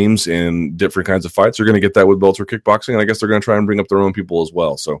bigger names in different kinds of fights. You're going to get that with Bellator kickboxing, and I guess they're going to try and bring up their own people as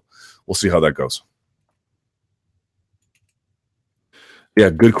well. So we'll see how that goes. Yeah,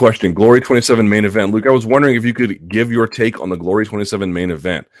 good question. Glory 27 main event. Luke, I was wondering if you could give your take on the Glory 27 main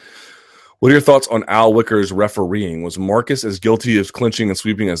event. What are your thoughts on Al Wicker's refereeing? Was Marcus as guilty of clinching and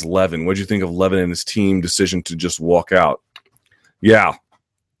sweeping as Levin? What did you think of Levin and his team decision to just walk out? Yeah,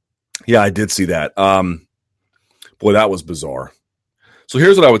 I did see that. Boy, that was bizarre. So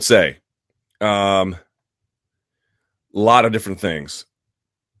here's what I would say. A lot of different things.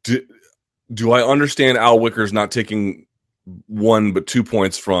 Do I understand Al Wicker's not taking 1 but 2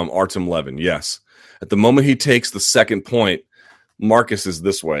 points from Artem Levin? Yes. At the moment he takes the second point, Marcus is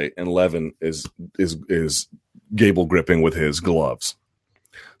this way and Levin is gable gripping with his gloves.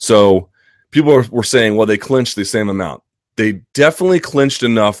 So people were saying, well, they clinched the same amount. They definitely clinched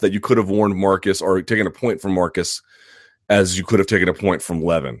enough that you could have warned Marcus or taken a point from Marcus as you could have taken a point from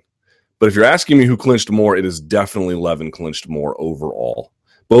Levin. But if you're asking me who clinched more, it is definitely Levin clinched more overall.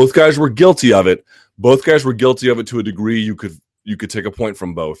 Both guys were guilty of it. Both guys were guilty of it to a degree you could take a point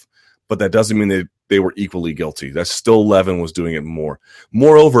from both, but that doesn't mean they were equally guilty. That's still Levin was doing it more.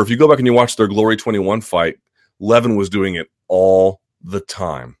 Moreover, if you go back and you watch their Glory 21 fight, Levin was doing it all the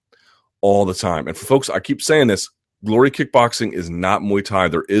time. All the time. And for folks, I keep saying this, Glory kickboxing is not Muay Thai.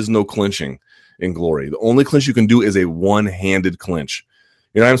 There is no clinching in Glory. The only clinch you can do is a one-handed clinch.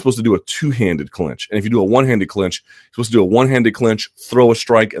 You're not even supposed to do a two-handed clinch. And if you do a one-handed clinch, you're supposed to do a one-handed clinch, throw a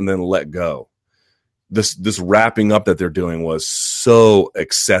strike, and then let go. This wrapping up that they're doing was so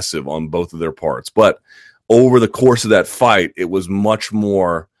excessive on both of their parts. But over the course of that fight, it was much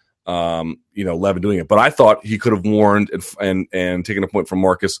more, Levin doing it. But I thought he could have warned and taken a point from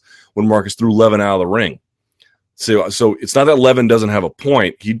Marcus when Marcus threw Levin out of the ring. So it's not that Levin doesn't have a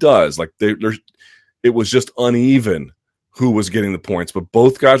point. He does. Like it was just uneven who was getting the points. But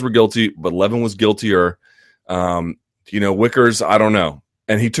both guys were guilty, but Levin was guiltier. Wicker's, I don't know.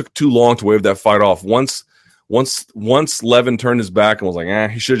 And he took too long to wave that fight off. Once Levin turned his back and was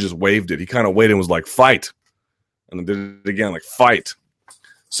like, he should have just waved it. He kind of waited and was like, fight. And then did it again, like, fight.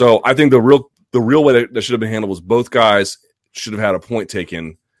 So I think the real way that should have been handled was both guys should have had a point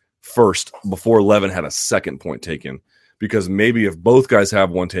taken first before Levin had a second point taken. Because maybe if both guys have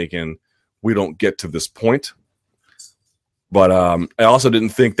one taken, we don't get to this point. But I also didn't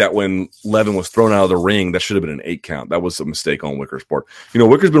think that when Levin was thrown out of the ring, that should have been an 8 count. That was a mistake on Wicker's part.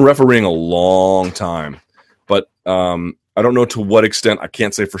 Wicker's been refereeing a long time, but I don't know to what extent. I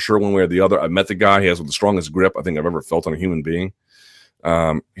can't say for sure one way or the other. I met the guy. He has the strongest grip I think I've ever felt on a human being.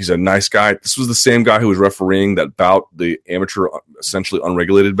 He's a nice guy. This was the same guy who was refereeing that bout, the amateur, essentially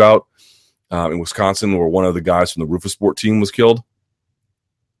unregulated bout in Wisconsin, where one of the guys from the Rufus Sport team was killed.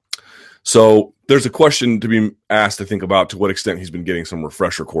 So there's a question to be asked, I think, about to what extent he's been getting some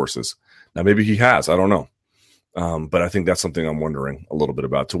refresher courses. Now, maybe he has. I don't know. But I think that's something I'm wondering a little bit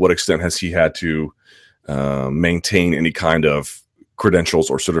about. To what extent has he had to maintain any kind of credentials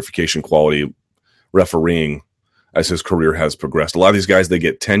or certification quality refereeing as his career has progressed? A lot of these guys, they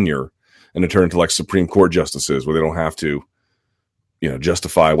get tenure and they turn into like Supreme Court justices where they don't have to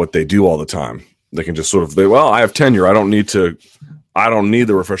justify what they do all the time. They can just sort of, I have tenure. I don't need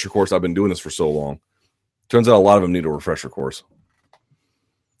the refresher course. I've been doing this for so long. Turns out a lot of them need a refresher course.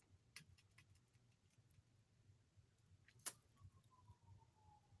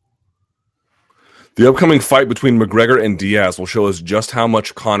 The upcoming fight between McGregor and Diaz will show us just how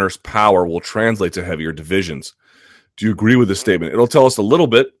much Conor's power will translate to heavier divisions. Do you agree with this statement? It'll tell us a little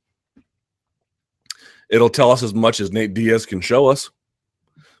bit. It'll tell us as much as Nate Diaz can show us.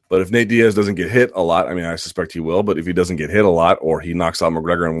 But if Nate Diaz doesn't get hit a lot, I mean, I suspect he will, but if he doesn't get hit a lot or he knocks out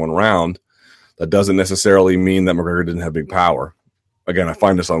McGregor in one round, that doesn't necessarily mean that McGregor didn't have big power. Again, I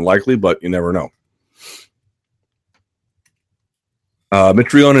find this unlikely, but you never know.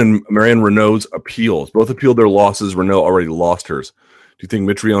 Mitrione and Marion Renault's appeals. Both appealed their losses. Renault already lost hers. Do you think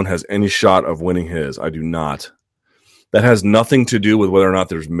Mitrione has any shot of winning his? I do not. That has nothing to do with whether or not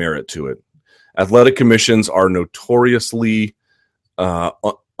there's merit to it. Athletic commissions are notoriously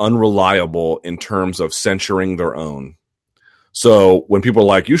unreliable in terms of censuring their own. So when people are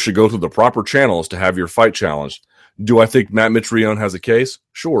like, you should go through the proper channels to have your fight challenged, do I think Matt Mitrione has a case?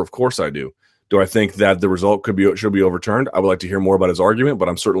 Sure, of course I do. Do I think that the result should be overturned? I would like to hear more about his argument, but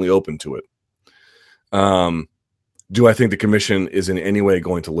I'm certainly open to it. Do I think the commission is in any way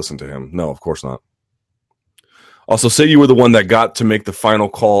going to listen to him? No, of course not. Also, say you were the one that got to make the final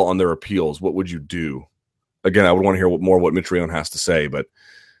call on their appeals. What would you do? Again, I would want to hear more what Mitrione has to say, but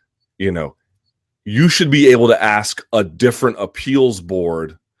you should be able to ask a different appeals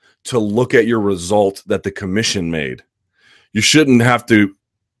board to look at your result that the commission made. You shouldn't have to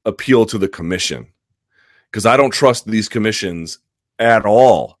appeal to the commission, because I don't trust these commissions at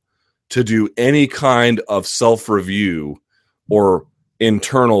all to do any kind of self-review or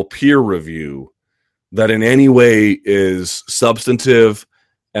internal peer review that in any way is substantive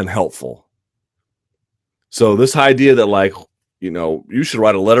and helpful. So this idea that you should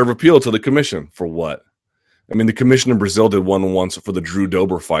write a letter of appeal to the commission for what? I mean, the commission in Brazil did one once for the Drew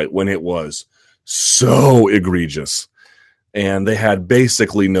Dober fight when it was so egregious. And they had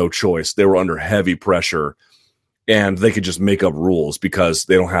basically no choice. They were under heavy pressure, and they could just make up rules because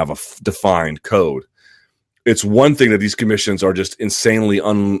they don't have a defined code. It's one thing that these commissions are just insanely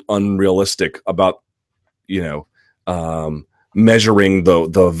unrealistic about, measuring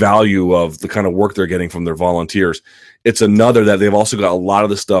the value of the kind of work they're getting from their volunteers. It's another that they've also got a lot of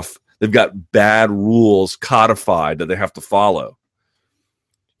the stuff. They've got bad rules codified that they have to follow.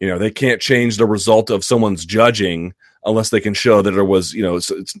 They can't change the result of someone's judging unless they can show that there was,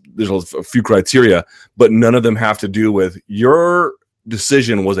 there's a few criteria, but none of them have to do with your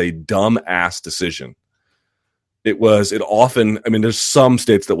decision was a dumb ass decision. There's some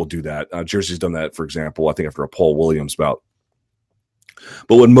states that will do that. Jersey's done that, for example, I think after a Paul Williams bout.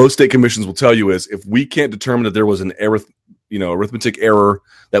 But what most state commissions will tell you is if we can't determine that there was an arithmetic error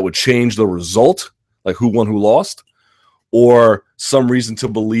that would change the result, like who won, who lost, or some reason to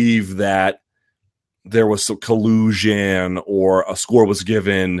believe that there was some collusion or a score was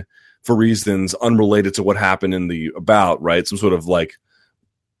given for reasons unrelated to what happened in the bout, right? Some sort of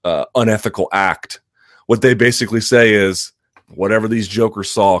unethical act. What they basically say is whatever these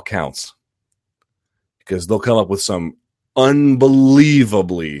jokers saw counts, because they'll come up with some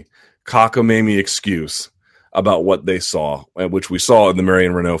unbelievably cockamamie excuse about what they saw, which we saw in the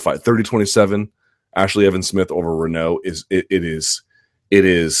Marion Renault fight. 30-27, Ashley Evans Smith over Renault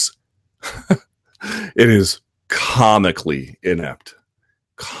it is comically inept.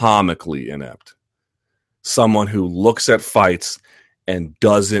 Someone who looks at fights and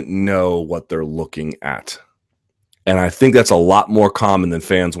doesn't know what they're looking at. And I think that's a lot more common than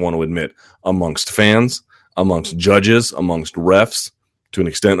fans want to admit amongst fans, amongst judges, amongst refs, to an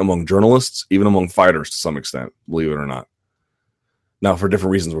extent among journalists, even among fighters to some extent, believe it or not. Now, for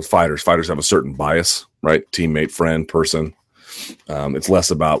different reasons with fighters have a certain bias, right? Teammate, friend, person. It's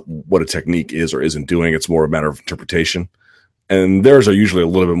less about what a technique is or isn't doing. It's more a matter of interpretation. And theirs are usually a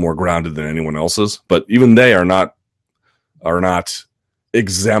little bit more grounded than anyone else's, but even they are not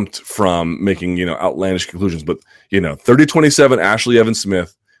exempt from making, outlandish conclusions. But, 30-27 Ashley Evans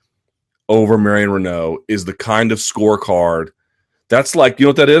Smith over Marion Renault is the kind of scorecard that's like, you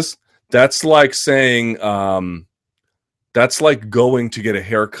know what that is? That's like saying, that's like going to get a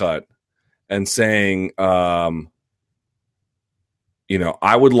haircut and saying, I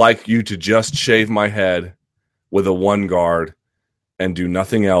would like you to just shave my head with a one guard and do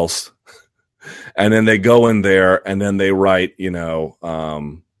nothing else. And then they go in there and then they write,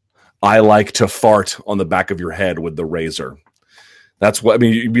 I like to fart on the back of your head with the razor. That's what,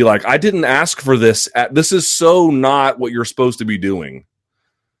 you'd be like, I didn't ask for this. This is so not what you're supposed to be doing.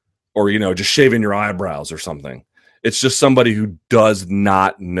 Or, just shaving your eyebrows or something. It's just somebody who does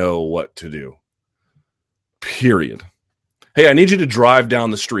not know what to do. Period. Hey, I need you to drive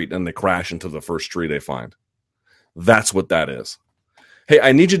down the street, and they crash into the first tree they find. That's what that is. Hey,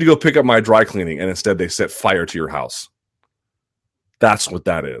 I need you to go pick up my dry cleaning, and instead they set fire to your house. That's what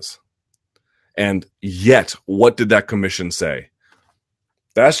that is. And yet, what did that commission say?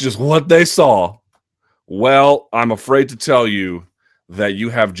 That's just what they saw. Well, I'm afraid to tell you that you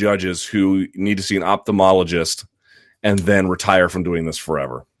have judges who need to see an ophthalmologist and then retire from doing this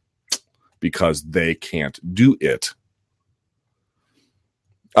forever because they can't do it.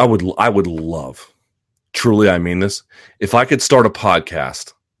 I would love, truly I mean this, if I could start a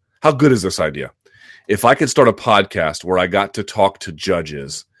podcast. How good is this idea? If I could start a podcast where I got to talk to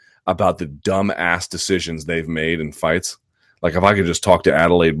judges about the dumb-ass decisions they've made in fights, like if I could just talk to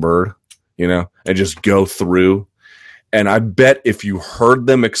Adelaide Bird, and just go through, and I bet if you heard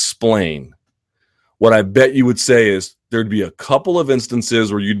them explain, what I bet you would say is there'd be a couple of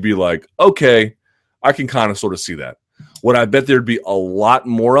instances where you'd be like, okay, I can kind of sort of see that. What I bet there'd be a lot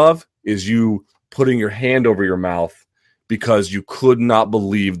more of is you putting your hand over your mouth because you could not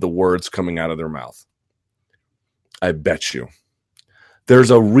believe the words coming out of their mouth. I bet you.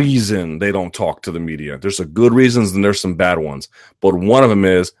 There's a reason they don't talk to the media. There's some good reasons and there's some bad ones. But one of them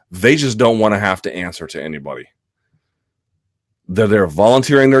is they just don't want to have to answer to anybody. They're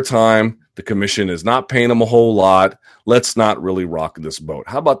volunteering their time. The commission is not paying them a whole lot. Let's not really rock this boat.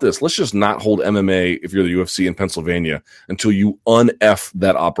 How about this? Let's just not hold MMA if you're the UFC in Pennsylvania until you un-F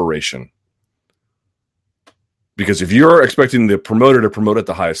that operation. Because if you're expecting the promoter to promote at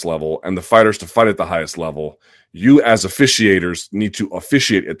the highest level and the fighters to fight at the highest level, you as officiators need to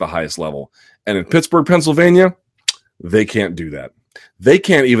officiate at the highest level. And in Pittsburgh, Pennsylvania, they can't do that. They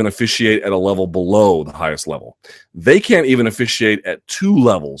can't even officiate at a level below the highest level. They can't even officiate at 2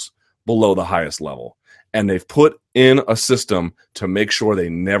 levels below the highest level. And they've put in a system to make sure they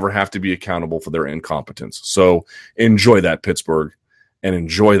never have to be accountable for their incompetence. So enjoy that, Pittsburgh, and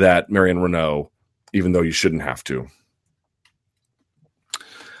enjoy that, Marion Renault, even though you shouldn't have to.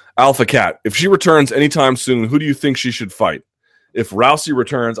 Alpha Cat, if she returns anytime soon, who do you think she should fight? If Rousey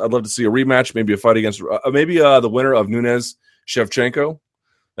returns, I'd love to see a rematch, maybe a fight against, the winner of Nunes Shevchenko.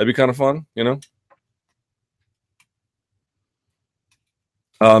 That'd be kind of fun,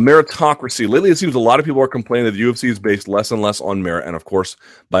 Meritocracy. Lately, it seems a lot of people are complaining that the UFC is based less and less on merit, and of course,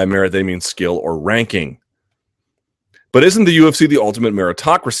 by merit, they mean skill or ranking. But isn't the UFC the ultimate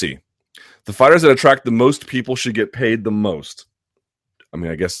meritocracy? The fighters that attract the most people should get paid the most. I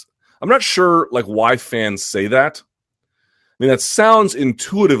mean, I guess I'm not sure why fans say that. I mean, that sounds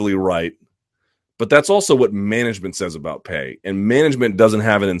intuitively right, but that's also what management says about pay. And management doesn't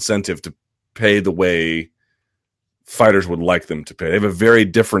have an incentive to pay the way fighters would like them to pay. They have a very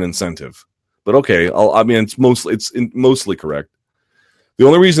different incentive. But okay, it's mostly correct. The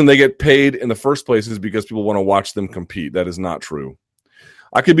only reason they get paid in the first place is because people want to watch them compete. That is not true.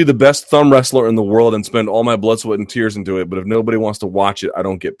 I could be the best thumb wrestler in the world and spend all my blood, sweat, and tears into it, but if nobody wants to watch it, I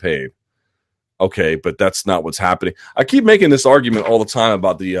don't get paid. Okay, but that's not what's happening. I keep making this argument all the time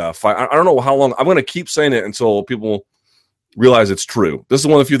about the fight. I don't know how long. I'm going to keep saying it until people realize it's true. This is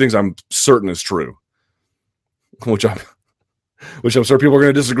one of the few things I'm certain is true, which I'm sure people are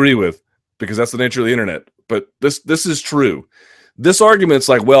going to disagree with because that's the nature of the internet. But this is true. This argument's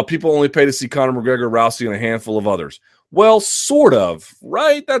people only pay to see Conor McGregor, Rousey, and a handful of others. Well, sort of,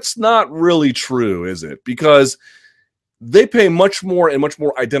 right? That's not really true, is it? Because they pay much more in much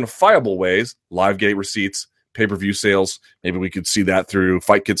more identifiable ways. Live gate receipts, pay-per-view sales. Maybe we could see that through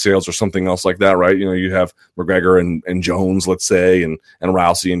fight kit sales or something else like that, right? You have McGregor and Jones, let's say, and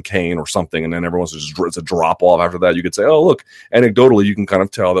Rousey and Kane or something, and then everyone's it's a drop-off after that. You could say, oh, look, anecdotally, you can kind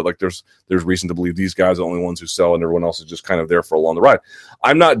of tell that there's reason to believe these guys are the only ones who sell and everyone else is just kind of there for along the ride.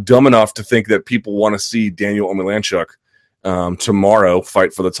 I'm not dumb enough to think that people want to see Daniel Omielanczuk tomorrow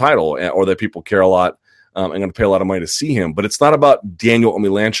fight for the title, or that people care a lot and going to pay a lot of money to see him. But it's not about Daniel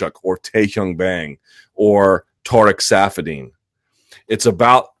Omielanczuk or Taehyung Bang or Tariq Saffiedine. It's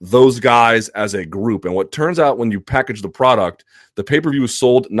about those guys as a group. And what turns out when you package the product, the pay-per-view is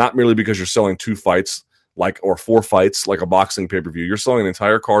sold not merely because you're selling 2 fights or 4 fights like a boxing pay-per-view. You're selling an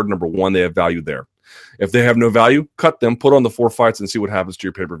entire card. Number one, they have value there. If they have no value, cut them, put on the 4 fights, and see what happens to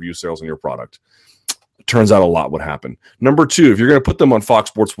your pay-per-view sales and your product. Turns out a lot would happen. Number 2, if you're going to put them on Fox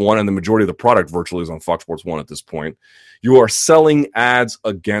Sports 1, and the majority of the product virtually is on Fox Sports 1 at this point, you are selling ads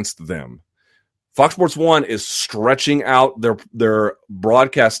against them. Fox Sports 1 is stretching out their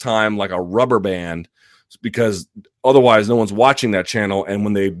broadcast time like a rubber band because otherwise no one's watching that channel. And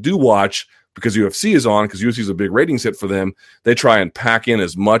when they do watch, because UFC is on, because UFC is a big ratings hit for them, they try and pack in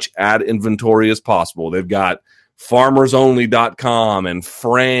as much ad inventory as possible. They've got FarmersOnly.com and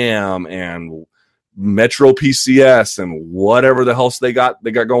Fram and Metro PCS and whatever the hell they got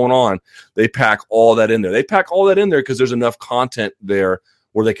going on. They pack all that in there. They pack all that in there because there's enough content there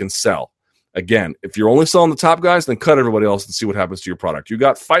where they can sell. Again, if you're only selling the top guys, then cut everybody else and see what happens to your product. You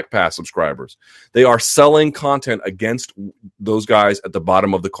got Fight Pass subscribers. They are selling content against those guys at the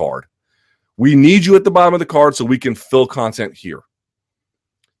bottom of the card. We need you at the bottom of the card so we can fill content here.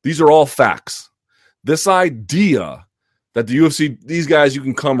 These are all facts. This idea that the UFC, these guys, you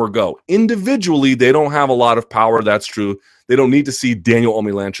can come or go. Individually, they don't have a lot of power. That's true. They don't need to see Daniel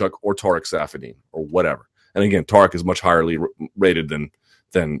Omilanchuk or Tarek Safadine or whatever. And again, Tarek is much higher rated than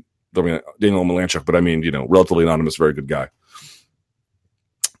Daniel Omilanchuk, but I mean, relatively anonymous, very good guy.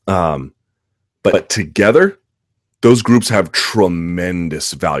 But together, those groups have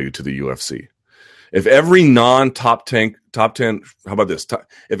tremendous value to the UFC. If every non-top 10, how about this?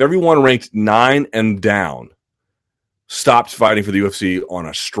 If everyone ranked 9 and down stopped fighting for the UFC on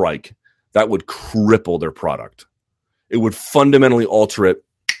a strike, that would cripple their product. It would fundamentally alter it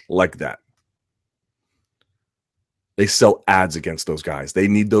like that. They sell ads against those guys. They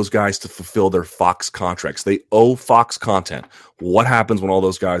need those guys to fulfill their Fox contracts. They owe Fox content. What happens when all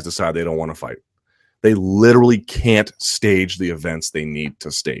those guys decide they don't want to fight? They literally can't stage the events they need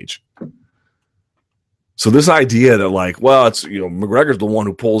to stage. So this idea that it's, McGregor's the one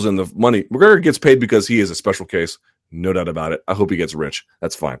who pulls in the money. McGregor gets paid because he is a special case. No doubt about it. I hope he gets rich.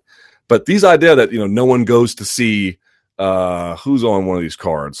 That's fine. But these idea that, no one goes to see who's on one of these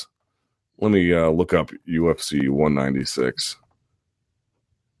cards. Let me look up UFC 196.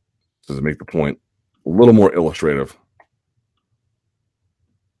 Does it make the point a little more illustrative?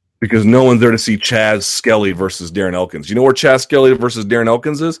 Because no one's there to see Chaz Skelly versus Darren Elkins. You know where Chaz Skelly versus Darren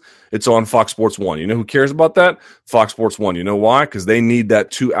Elkins is? It's on Fox Sports 1. You know who cares about that? Fox Sports 1. You know why? Because they need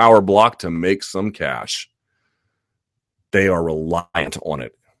that 2-hour block to make some cash. They are reliant on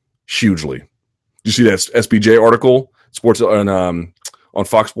it hugely. Did you see that SBJ article? Sports on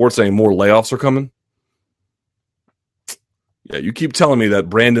Fox Sports saying more layoffs are coming? Yeah, you keep telling me that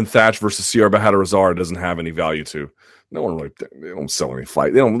Brandon Thatch versus Sierra Bahadur doesn't have any value to. No one they don't sell any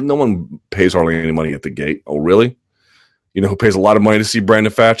fight. No one pays hardly any money at the gate. Oh, really? You know who pays a lot of money to see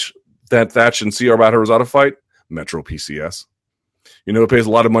Brandon Thatch and Sierra Bahadur fight? Metro PCS. You know who pays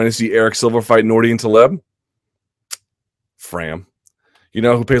a lot of money to see Eric Silva fight Nordi and Taleb? Fram. You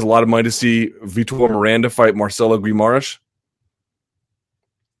know who pays a lot of money to see Vitor Miranda fight Marcelo Guimaraes?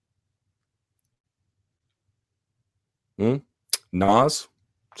 Nas.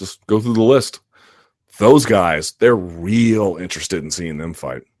 Just go through the list. Those guys, they're real interested in seeing them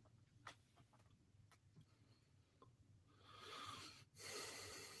fight.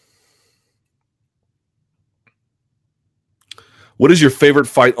 What is your favorite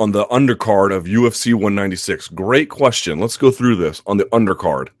fight on the undercard of UFC 196? Great question. Let's go through this on the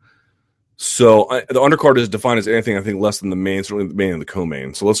undercard. So the undercard is defined as anything, I think, less than the main, certainly the main and the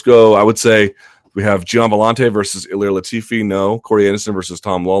co-main. So let's go. I would say we have Gian Vellante versus Ilir Latifi. No. Corey Anderson versus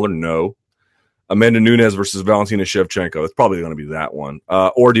Tom Lawler. No. Amanda Nunes versus Valentina Shevchenko. It's probably going to be that one.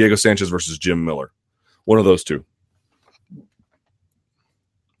 Or Diego Sanchez versus Jim Miller. One of those two.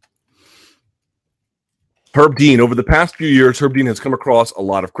 Herb Dean. Over the past few years, Herb Dean has come across a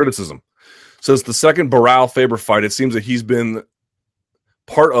lot of criticism. Since the second Barral-Faber fight, it seems that he's been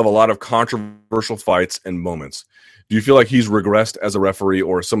part of a lot of controversial fights and moments. Do you feel like he's regressed as a referee,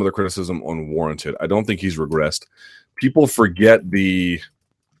 or some of the criticism unwarranted? I don't think he's regressed. People forget there's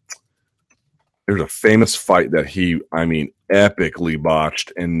a famous fight that he, epically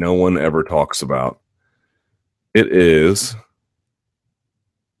botched and no one ever talks about. It is...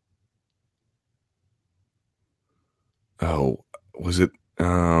 Oh, was it...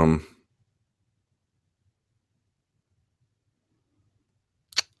 I'm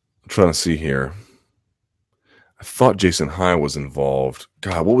trying to see here. I thought Jason High was involved.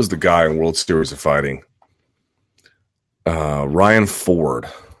 God, what was the guy in World Series of Fighting? Ryan Ford,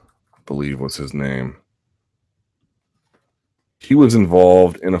 I believe was his name. He was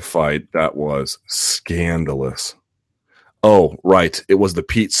involved in a fight that was scandalous. Oh, right. It was the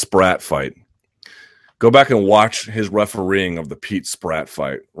Pete Spratt fight. Go back and watch his refereeing of the Pete Spratt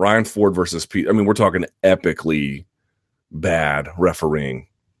fight. Ryan Ford versus Pete. We're talking epically bad refereeing.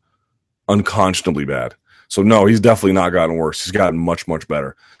 Unconscionably bad. So no, he's definitely not gotten worse. He's gotten much, much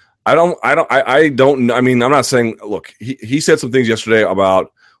better. I'm not saying, look, he said some things yesterday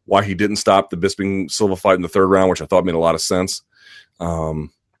about why he didn't stop the Bisping Silva fight in the third round, which I thought made a lot of sense.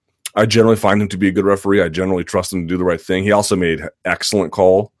 I generally find him to be a good referee. I generally trust him to do the right thing. He also made excellent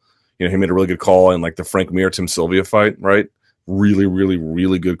call. He made a really good call in like the Frank Mir Tim Sylvia fight, right? Really, really,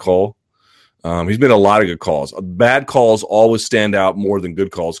 really good call. He's made a lot of good calls. Bad calls always stand out more than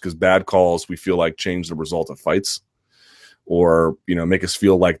good calls because bad calls we feel like change the result of fights, or make us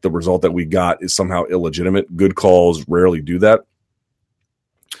feel like the result that we got is somehow illegitimate. Good calls rarely do that,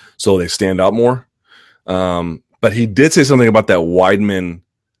 so they stand out more. But he did say something about that Weidman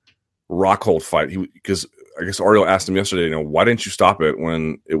Rockhold fight. Because I guess Ariel asked him yesterday, why didn't you stop it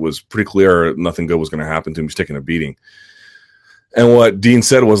when it was pretty clear nothing good was going to happen to him? He's taking a beating. And what Dean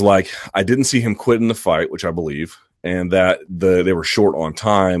said was I didn't see him quit in the fight, which I believe, and that they were short on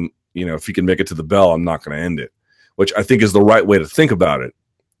time. If he can make it to the bell, I'm not going to end it, which I think is the right way to think about it.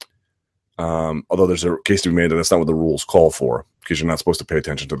 Although there's a case to be made that that's not what the rules call for, because you're not supposed to pay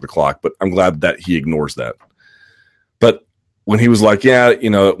attention to the clock. But I'm glad that he ignores that. But when he was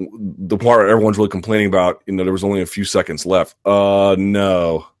the part everyone's really complaining about, there was only a few seconds left.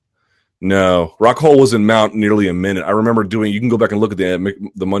 No, Rockhold was in mount nearly a minute. I remember you can go back and look at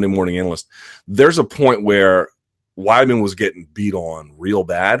the Monday Morning Analyst. There's a point where Weidman was getting beat on real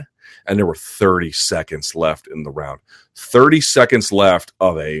bad, and there were 30 seconds left in the round. 30 seconds left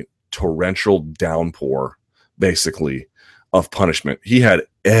of a torrential downpour, basically, of punishment. He had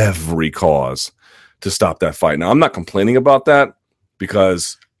every cause to stop that fight. Now, I'm not complaining about that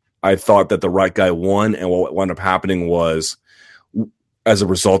because I thought that the right guy won, and what wound up happening was, as a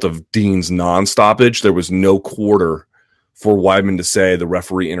result of Dean's non-stoppage, there was no quarter for Weidman to say the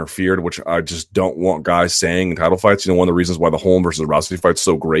referee interfered, which I just don't want guys saying in title fights. One of the reasons why the Holm versus Rousey fight's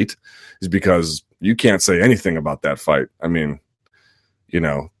so great is because you can't say anything about that fight. I mean,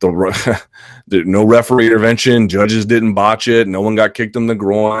 no referee intervention, judges didn't botch it, no one got kicked in the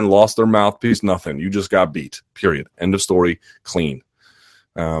groin, lost their mouthpiece, nothing. You just got beat, period. End of story, clean.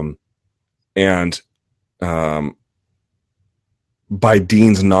 By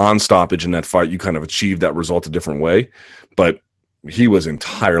Dean's non-stoppage in that fight, you kind of achieved that result a different way. But he was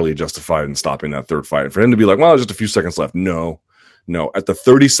entirely justified in stopping that third fight. And for him to be just a few seconds left. No. At the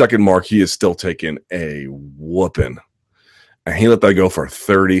 30-second mark, he is still taking a whooping. And he let that go for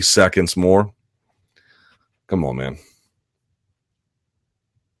 30 seconds more. Come on, man.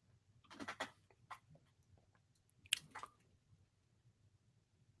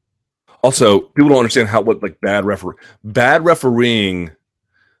 Also, people don't understand bad refereeing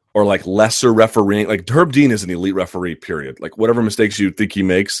or lesser refereeing. Herb Dean is an elite referee, period. Whatever mistakes you think he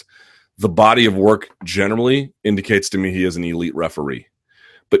makes, the body of work generally indicates to me he is an elite referee.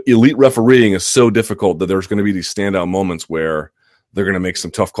 But elite refereeing is so difficult that there's going to be these standout moments where they're going to make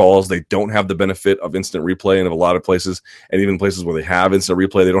some tough calls. They don't have the benefit of instant replay, and in a lot of places, and even places where they have instant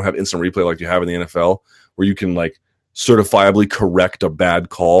replay, they don't have instant replay like you have in the NFL, where you can certifiably correct a bad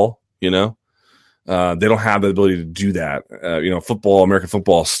call. They don't have the ability to do that. American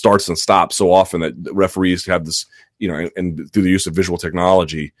football starts and stops so often that referees have this, and through the use of visual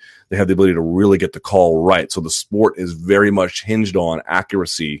technology, they have the ability to really get the call right. So the sport is very much hinged on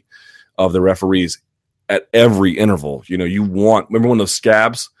accuracy of the referees at every interval. Remember when those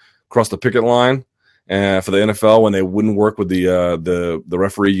scabs crossed the picket line for the NFL when they wouldn't work with the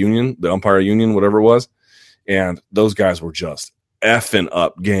referee union, the umpire union, whatever it was, and those guys were just effing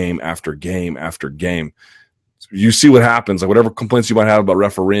up game after game after game. You see what happens, whatever complaints you might have about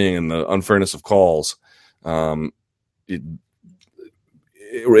refereeing and the unfairness of calls.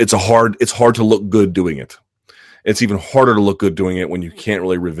 It's hard to look good doing it. It's even harder to look good doing it when you can't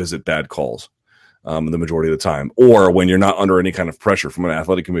really revisit bad calls the majority of the time, or when you're not under any kind of pressure from an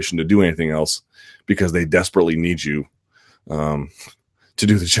athletic commission to do anything else because they desperately need you to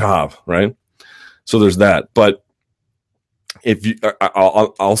do the job, right? So there's that. But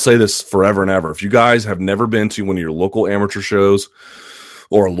I'll say this forever and ever. If you guys have never been to one of your local amateur shows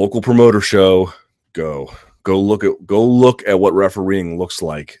or a local promoter show, go look at what refereeing looks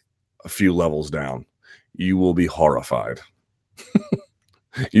like a few levels down. You will be horrified.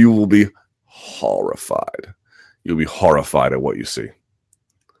 You will be horrified. You'll be horrified at what you see.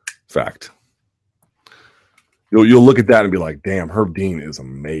 Fact. You'll look at that and be like, damn, Herb Dean is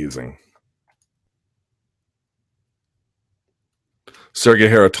amazing. Sergey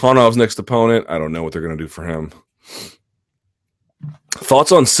Haritonov's next opponent. I don't know what they're going to do for him.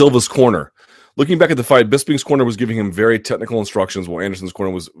 Thoughts on Silva's corner? Looking back at the fight, Bisping's corner was giving him very technical instructions, while Anderson's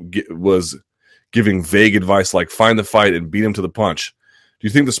corner was giving vague advice like find the fight and beat him to the punch. Do you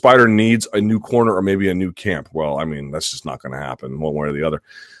think the Spider needs a new corner or maybe a new camp? Well, I mean, that's just not going to happen one way or the other.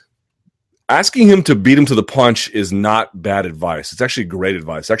 Asking him to beat him to the punch is not bad advice. It's actually great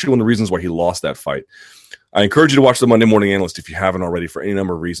advice. Actually, one of the reasons why he lost that fight. I encourage you to watch the Monday Morning Analyst if you haven't already for any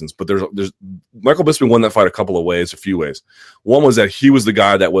number of reasons. But there's Michael Bisping won that fight a few ways. One was that he was the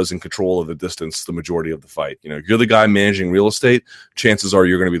guy that was in control of the distance the majority of the fight. If you're the guy managing real estate, chances are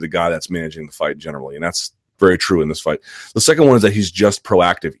you're going to be the guy that's managing the fight generally, and that's very true in this fight. The second one is that he's just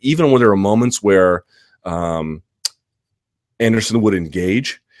proactive. Even when there are moments where Anderson would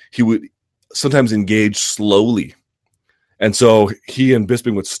engage, he would sometimes engage slowly. And so he and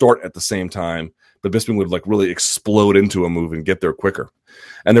Bisping would start at the same time, but Bisping would really explode into a move and get there quicker.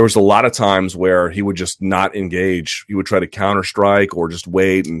 And there was a lot of times where he would just not engage. He would try to counter strike or just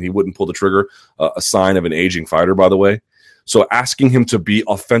wait, and he wouldn't pull the trigger, a sign of an aging fighter, by the way. So asking him to be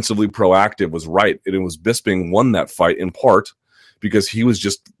offensively proactive was right. And it was Bisping won that fight in part because he was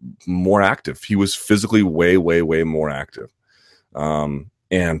just more active. He was physically way, way, way more active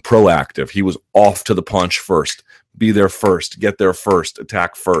and proactive. He was off to the punch first, be there first, get there first,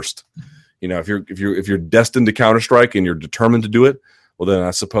 attack first. If you're destined to counter strike and you're determined to do it, well, then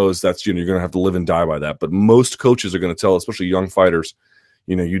I suppose that's you're going to have to live and die by that. But most coaches are going to tell, especially young fighters,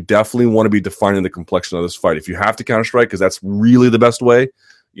 you definitely want to be defining the complexion of this fight. If you have to counter strike because that's really the best way,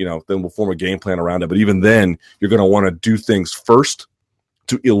 then we'll form a game plan around it. But even then, you're going to want to do things first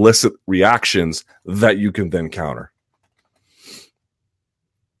to elicit reactions that you can then counter.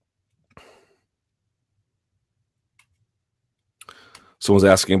 Someone's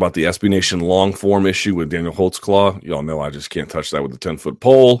asking about the SB Nation long form issue with Daniel Holtzclaw. Y'all know I just can't touch that with a 10-foot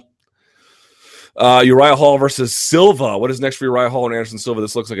pole. Uriah Hall versus Silva. What is next for Uriah Hall and Anderson Silva?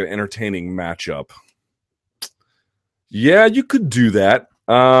 This looks like an entertaining matchup. Yeah, you could do that.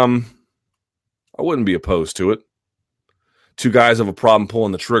 I wouldn't be opposed to it. Two guys have a problem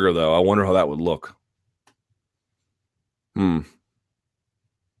pulling the trigger, though. I wonder how that would look. I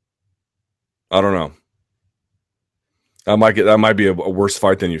don't know. That might be a worse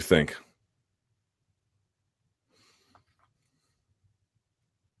fight than you think.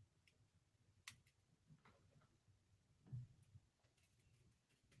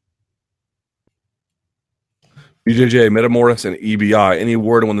 BJJ, Metamoris, and EBI. Any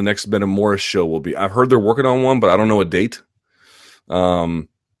word on when the next Metamoris show will be? I've heard they're working on one, but I don't know a date. But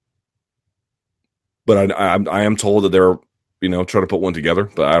I am told that they're trying to put one together,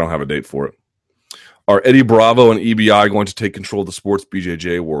 but I don't have a date for it. Are Eddie Bravo and EBI going to take control of the sports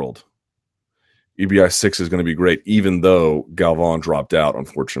BJJ world? EBI 6 is going to be great, even though Galvan dropped out,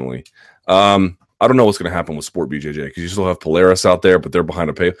 unfortunately. I don't know what's going to happen with Sport BJJ because you still have Polaris out there, but they're behind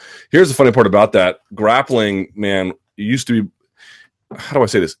a pay. Here's the funny part about that. Grappling, man, it used to be, how do I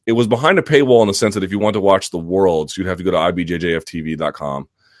say this? It was behind a paywall in the sense that if you want to watch the Worlds, you'd have to go to ibjjftv.com,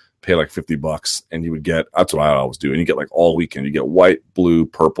 pay like $50, and you would get, that's what I always do, and you get all weekend. You get white, blue,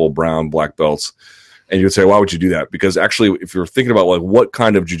 purple, brown, black belts. And you would say, why would you do that? Because actually, if you're thinking about what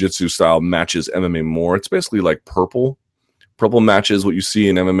kind of jiu-jitsu style matches MMA more, it's basically like purple. Purple matches what you see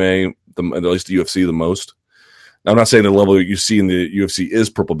in MMA, at least the UFC, the most. Now, I'm not saying the level you see in the UFC is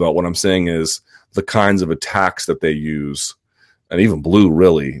purple belt. What I'm saying is the kinds of attacks that they use, and even blue,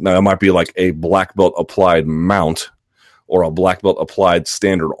 really. Now, it might be like a black belt applied mount or a black belt applied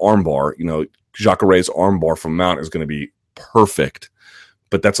standard armbar. Jacare's armbar from mount is going to be perfect.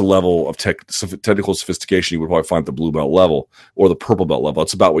 But that's a level of technical sophistication you would probably find at the blue belt level or the purple belt level.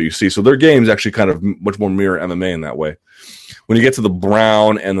 It's about what you see. So their games actually kind of much more mirror MMA in that way. When you get to the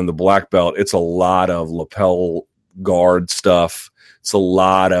brown and then the black belt, it's a lot of lapel guard stuff. It's a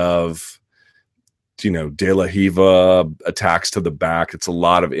lot of, De La Hiva attacks to the back. It's a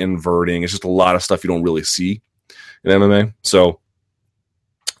lot of inverting. It's just a lot of stuff you don't really see in MMA. So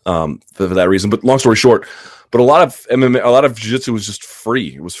for that reason, but long story short, but a lot of MMA, a lot of jiu-jitsu was just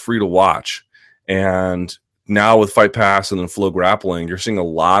free. It was free to watch. And now with Fight Pass and then Flow Grappling, you're seeing a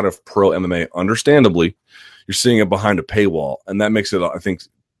lot of pro MMA. Understandably, you're seeing it behind a paywall. And that makes it, I think,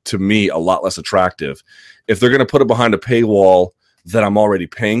 to me, a lot less attractive. If they're going to put it behind a paywall that I'm already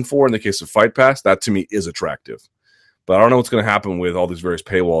paying for, in the case of Fight Pass, that to me is attractive. But I don't know what's going to happen with all these various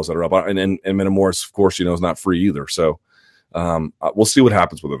paywalls that are up. And Metamoris, of course, is not free either. So we'll see what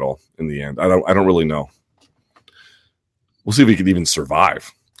happens with it all in the end. I don't really know. We'll see if we can even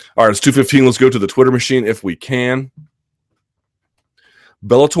survive. All right, it's 2:15. Let's go to the Twitter machine if we can.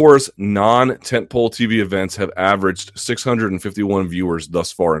 Bellator's non-tentpole TV events have averaged 651 viewers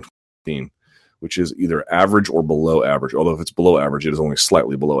thus far in 2015, which is either average or below average. Although if it's below average, it is only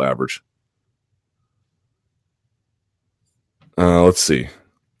slightly below average. Let's see.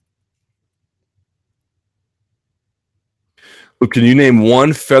 Can you name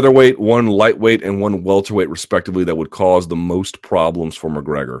one featherweight, one lightweight, and one welterweight, respectively, that would cause the most problems for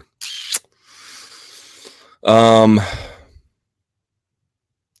McGregor?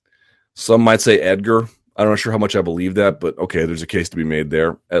 Some might say Edgar. I'm not sure how much I believe that, but okay, there's a case to be made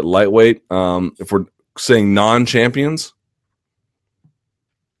there. At lightweight, if we're saying non-champions,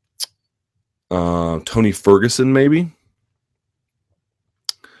 Tony Ferguson maybe.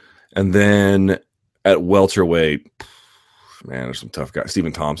 And then at welterweight, man, there's some tough guys.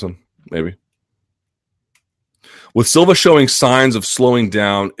 Stephen Thompson, maybe. With Silva showing signs of slowing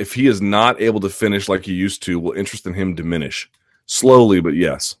down, if he is not able to finish like he used to, will interest in him diminish? Slowly, but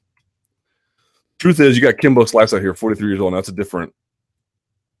yes. Truth is, you got Kimbo Slice out here, 43 years old, and that's a different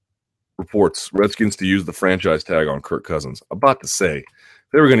reports. Redskins to use the franchise tag on Kirk Cousins. About to say, if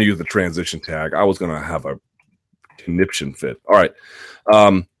they were going to use the transition tag, I was going to have a conniption fit. All right.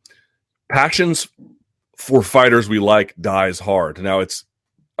 Passions for fighters we like dies hard. Now, I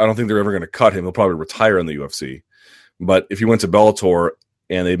don't think they're ever going to cut him. He'll probably retire in the UFC. But if he went to Bellator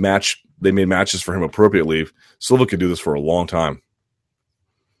and they made matches for him appropriately, Silva could do this for a long time.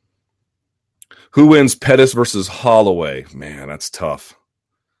 Who wins Pettis versus Holloway? Man, that's tough.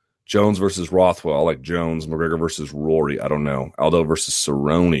 Jones versus Rothwell. I like Jones. McGregor versus Rory. I don't know. Aldo versus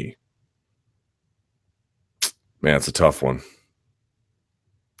Cerrone. Man, it's a tough one.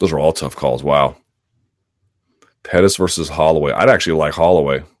 Those are all tough calls. Wow. Pettis versus Holloway. I'd actually like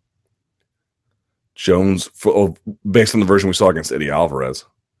Holloway. Jones, based on the version we saw against Eddie Alvarez.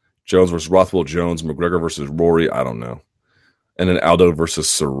 Jones versus Rothwell. Jones. McGregor versus Rory. I don't know. And then Aldo versus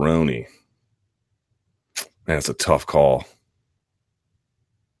Cerrone. Man, it's a tough call.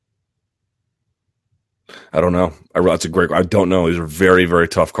 I don't know. That's a great. I don't know. These are very, very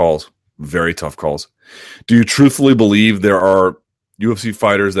tough calls. Very tough calls. Do you truthfully believe there are UFC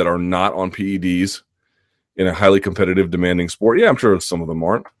fighters that are not on PEDs in a highly competitive, demanding sport? Yeah, I'm sure some of them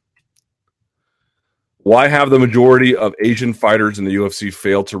aren't. Why have the majority of Asian fighters in the UFC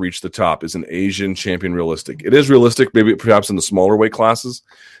failed to reach the top? Is an Asian champion realistic? It is realistic, maybe perhaps in the smaller weight classes.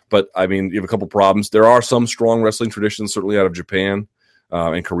 But, I mean, you have a couple problems. There are some strong wrestling traditions, certainly out of Japan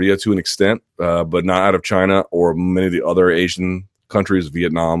and Korea to an extent, but not out of China or many of the other Asian countries,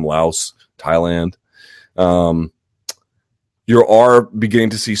 Vietnam, Laos, Thailand. You are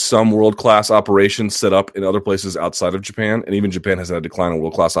beginning to see some world-class operations set up in other places outside of Japan, and even Japan has had a decline in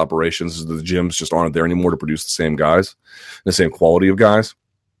world-class operations. The gyms just aren't there anymore to produce the same guys, the same quality of guys.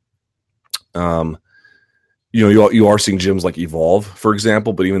 You are seeing gyms like Evolve, for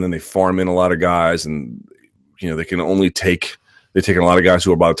example, but even then they farm in a lot of guys, and they can only take a lot of guys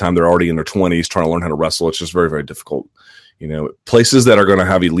who are by the time they're already in their 20s trying to learn how to wrestle. It's just very, very difficult. Places that are going to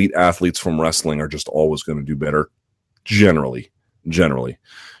have elite athletes from wrestling are just always going to do better. Generally,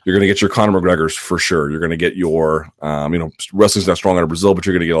 you're going to get your Conor McGregors for sure. You're going to get your, wrestling's not strong out of Brazil, but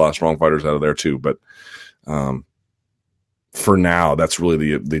you're going to get a lot of strong fighters out of there too. But for now, that's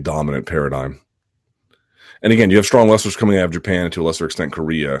really the dominant paradigm. And again, you have strong wrestlers coming out of Japan and to a lesser extent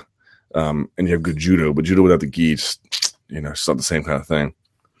Korea, and you have good judo, but judo without the gi, it's not the same kind of thing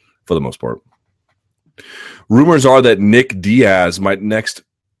for the most part. Rumors are that Nick Diaz might next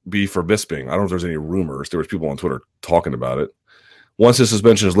be for Bisping. I don't know if there's any rumors. There was people on Twitter talking about it. Once his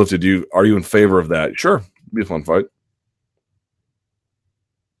suspension is lifted, are you in favor of that? Sure. It'd be a fun fight.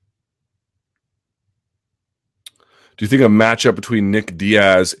 Do you think a matchup between Nick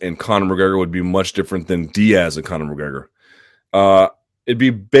Diaz and Conor McGregor would be much different than Diaz and Conor McGregor? It'd be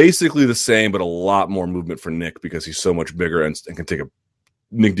basically the same, but a lot more movement for Nick because he's so much bigger and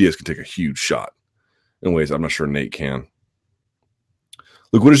Nick Diaz can take a huge shot in ways I'm not sure Nate can.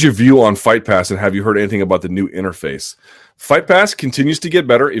 Look, what is your view on Fight Pass, and have you heard anything about the new interface? Fight Pass continues to get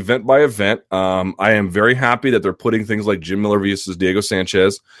better, event by event. I am very happy that they're putting things like Jim Miller versus Diego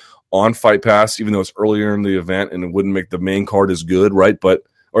Sanchez on Fight Pass, even though it's earlier in the event and it wouldn't make the main card as good, right?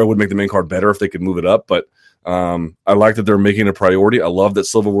 Or it would make the main card better if they could move it up. But I like that they're making it a priority. I love that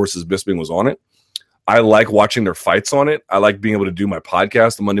Silva versus Bisping was on it. I like watching their fights on it. I like being able to do my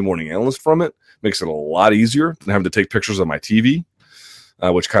podcast, the Monday Morning Analyst, from it. Makes it a lot easier than having to take pictures of my TV.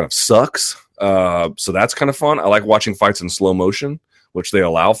 Which kind of sucks. So that's kind of fun. I like watching fights in slow motion, which they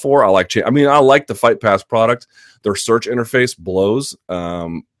allow for. I like the Fight Pass product. Their search interface blows.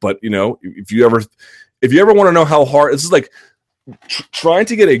 But if you ever want to know how hard this is, like trying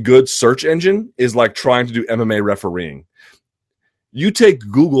to get a good search engine is like trying to do MMA refereeing. You take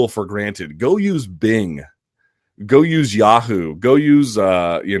Google for granted. Go use Bing. Go use Yahoo. Go use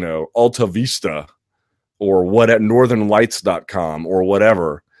Alta Vista. Or what at northernlights.com or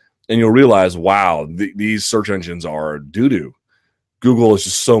whatever, and you'll realize, wow, these search engines are doo-doo. Google is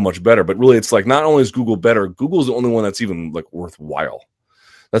just so much better. But really, it's like not only is Google better, Google's the only one that's even like worthwhile.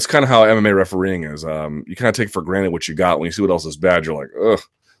 That's kind of how MMA refereeing is. You kind of take for granted what you got. When you see what else is bad, you're like, ugh,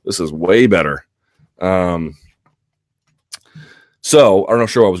 this is way better. So I'm not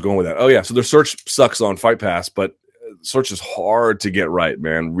sure where I was going with that. Oh yeah, so their search sucks on Fight Pass, but search is hard to get right,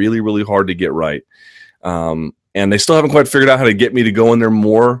 man. Really, really hard to get right. And they still haven't quite figured out how to get me to go in there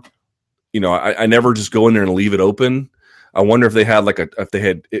more. I never just go in there and leave it open. I wonder if they had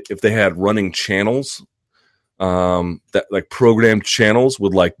if they had running channels, that like programmed channels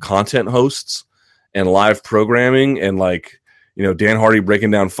with like content hosts and live programming and Dan Hardy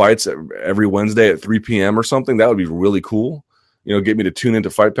breaking down fights every Wednesday at 3 p.m. or something. That would be really cool. Get me to tune into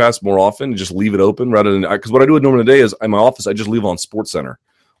Fight Pass more often and just leave it open rather than, because what I do normally today is in my office, I just leave on Sports Center,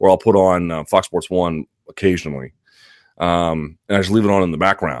 or I'll put on Fox Sports 1 occasionally. And I just leave it on in the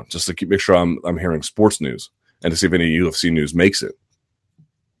background just to make sure I'm hearing sports news and to see if any UFC news makes it.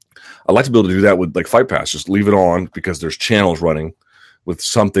 I'd like to be able to do that with like Fight Pass, just leave it on because there's channels running with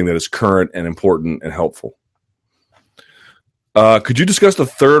something that is current and important and helpful. Could you discuss the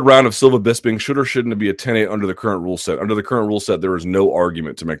third round of Silva Bisping? Should or shouldn't it be a 10-8 under the current rule set? Under the current rule set, there is no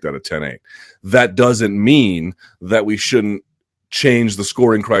argument to make that a 10-8. That doesn't mean that we shouldn't change the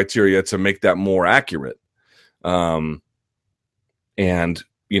scoring criteria to make that more accurate. And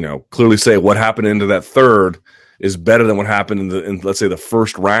clearly say what happened into that third is better than what happened in let's say the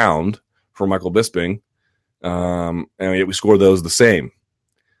first round for Michael Bisping. And yet we score those the same.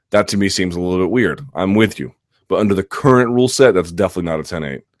 That to me seems a little bit weird. I'm with you. But under the current rule set, that's definitely not a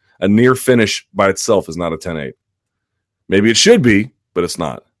 10-8. A near finish by itself is not a 10-8. Maybe it should be, but it's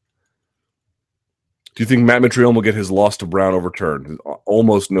not. Do you think Matt Mitrione will get his loss to Brown overturned?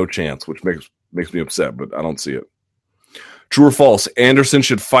 Almost no chance, which makes me upset, but I don't see it. True or false? Anderson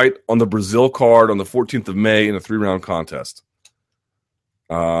should fight on the Brazil card on the 14th of May in a 3-round contest.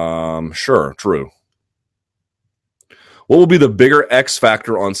 Sure, true. What will be the bigger X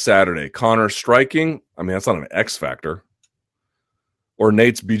factor on Saturday? Conor striking? I mean, that's not an X factor. Or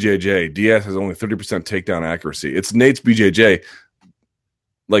Nate's BJJ. Diaz has only 30% takedown accuracy. It's Nate's BJJ.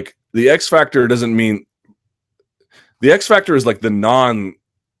 Like, the X factor doesn't mean... The X factor is like the non...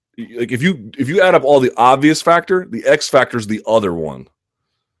 Like if you add up all the obvious factor, the X factor is the other one,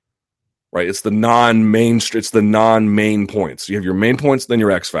 right? It's the non-main points. You have your main points, then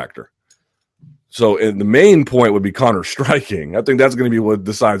your X factor. So the main point would be Conor striking. I think that's going to be what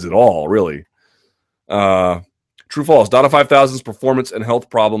decides it all, really. True false. Dada 5000's performance and health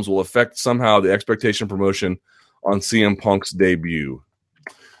problems will affect somehow the expectation promotion on CM Punk's debut.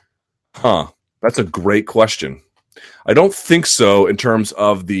 That's a great question. I don't think so in terms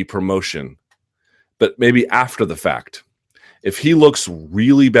of the promotion, but maybe after the fact. If he looks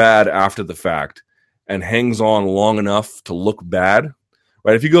really bad after the fact and hangs on long enough to look bad,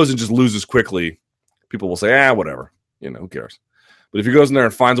 right? If he goes and just loses quickly, people will say, whatever, who cares? But if he goes in there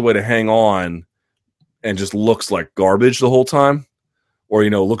and finds a way to hang on and just looks like garbage the whole time, or,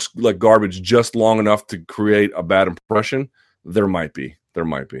 looks like garbage just long enough to create a bad impression, there might be.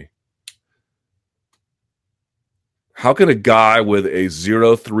 How can a guy with a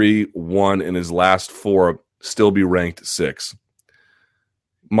 0-3-1 in his last 4 still be ranked 6?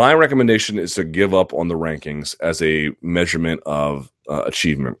 My recommendation is to give up on the rankings as a measurement of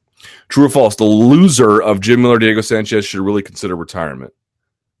achievement. True or false? The loser of Jim Miller, Diego Sanchez should really consider retirement.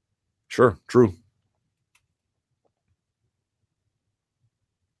 Sure, true.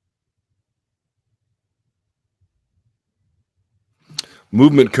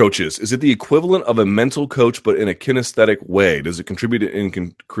 Movement coaches. Is it the equivalent of a mental coach, but in a kinesthetic way? Does it contribute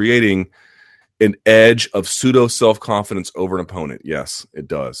in creating an edge of pseudo self-confidence over an opponent? Yes, it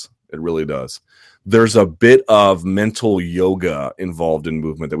does. It really does. There's a bit of mental yoga involved in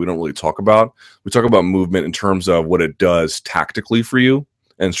movement that we don't really talk about. We talk about movement in terms of what it does tactically for you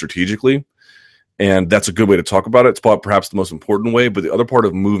and strategically. And that's a good way to talk about it. It's perhaps the most important way. But the other part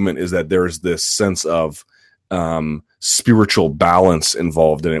of movement is that there's this sense of spiritual balance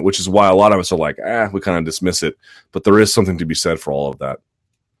involved in it, which is why a lot of us are like, we kind of dismiss it. But there is something to be said for all of that.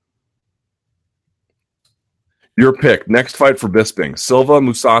 Your pick. Next fight for Bisping. Silva,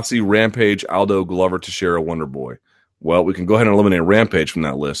 Mousasi, Rampage, Aldo, Glover, Teixeira, Wonderboy. Well, we can go ahead and eliminate Rampage from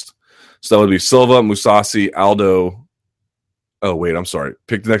that list. So that would be Silva, Mousasi, Aldo. Oh, wait, I'm sorry.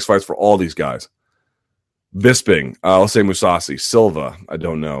 Pick the next fights for all these guys. Bisping. Let's say Mousasi. Silva. I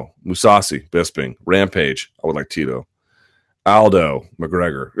don't know. Mousasi. Bisping. Rampage. I would like Tito. Aldo.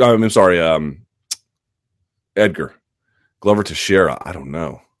 McGregor. I'm sorry. Edgar. Glover, Teixeira. I don't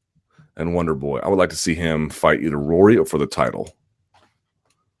know. And Wonderboy. I would like to see him fight either Rory or for the title.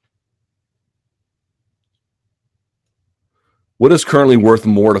 What is currently worth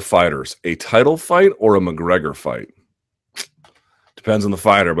more to fighters? A title fight or a McGregor fight? Depends on the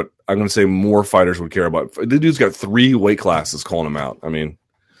fighter, but I'm going to say more fighters would care about. The dude's got 3 weight classes calling him out. I mean,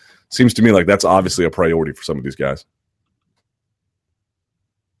 seems to me like that's obviously a priority for some of these guys.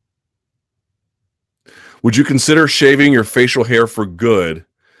 Would you consider shaving your facial hair for good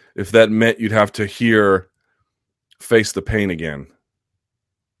if that meant you'd have to face the pain again?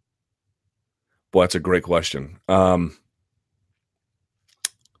 Boy, that's a great question.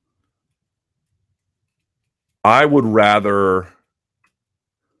 I would rather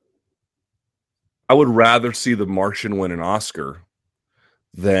see The Martian win an Oscar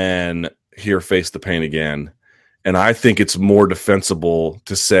than face the pain again. And I think it's more defensible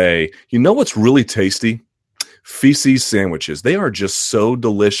to say, you know what's really tasty? Feces sandwiches. They are just so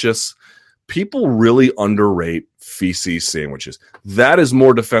delicious. People really underrate feces sandwiches. That is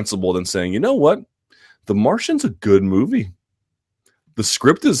more defensible than saying, you know what? The Martian's a good movie. The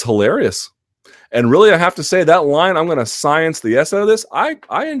script is hilarious. And really, I have to say that line, I'm going to science the S out of this. I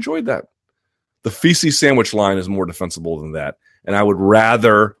enjoyed that. The feces sandwich line is more defensible than that. And I would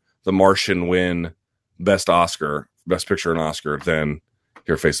rather The Martian win Best Picture and Oscar than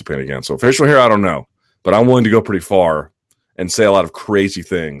face the pain again. So facial hair, I don't know. But I'm willing to go pretty far and say a lot of crazy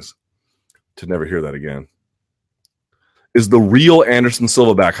things to never hear that again. Is the real Anderson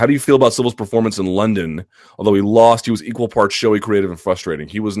Silva back? How do you feel about Silva's performance in London? Although he lost, he was equal parts showy, creative, and frustrating.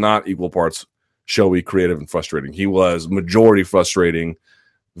 He was not equal parts showy, creative, and frustrating. He was majority frustrating,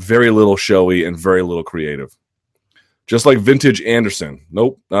 very little showy, and very little creative. Just like vintage Anderson.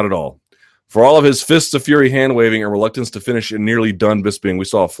 Nope, not at all. For all of his fists of fury hand-waving and reluctance to finish a nearly done Bisping, we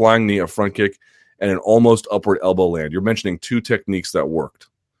saw a flying knee, a front kick, and an almost upward elbow land. You're mentioning two techniques that worked.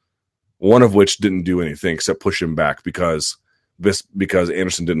 One of which didn't do anything except push him back because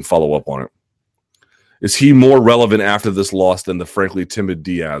Anderson didn't follow up on it. Is he more relevant after this loss than the frankly timid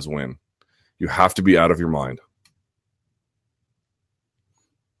Diaz win? You have to be out of your mind.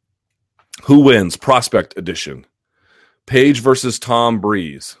 Who wins? Prospect edition. Page versus Tom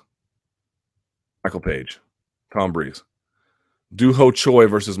Breeze. Michael Page. Tom Breeze. Doo Ho Choi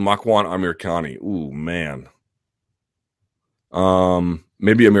versus Makwan Amirkhani. Ooh, man.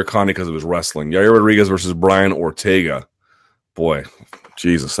 Maybe Amirkhani because of his wrestling. Yair Rodriguez versus Brian Ortega. Boy,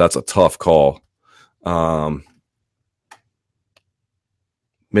 Jesus, that's a tough call.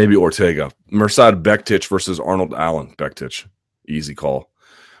 Maybe Ortega. Mirsad Bektic versus Arnold Allen. Bektic. Easy call.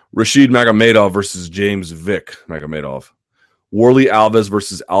 Rashid Magomedov versus James Vick. Magomedov. Worley Alves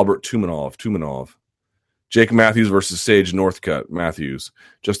versus Albert Tumanov. Tumanov. Jake Matthews versus Sage Northcutt. Matthews.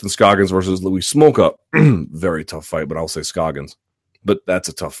 Justin Scoggins versus Louis Smolka. Very tough fight, but I'll say Scoggins. But that's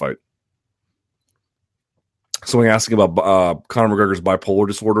a tough fight. Someone asking about Conor McGregor's bipolar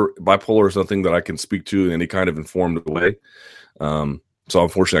disorder. Bipolar is something that I can speak to in any kind of informed way. So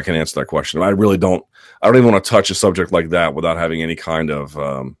unfortunately, I can't answer that question. I really don't. I don't even want to touch a subject like that without having any kind of.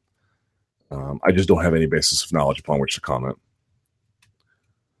 I just don't have any basis of knowledge upon which to comment.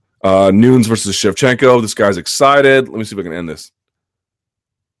 Nunes versus Shevchenko. This guy's excited. Let me see if I can end this.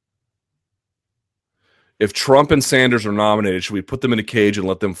 If Trump and Sanders are nominated, should we put them in a cage and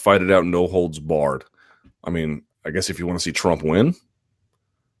let them fight it out, no holds barred? I mean, I guess if you want to see Trump win.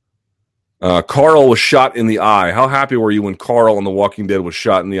 Carl was shot in the eye. How happy were you when Carl on The Walking Dead was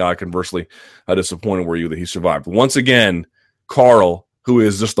shot in the eye? Conversely, how disappointed were you that he survived? Once again, Carl, who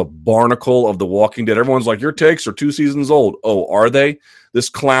is just the barnacle of The Walking Dead. Everyone's like, your takes are 2 seasons old. Oh, are they? This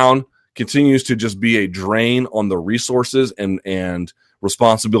clown continues to just be a drain on the resources and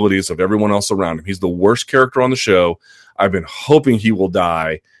responsibilities of everyone else around him. He's the worst character on the show. I've been hoping he will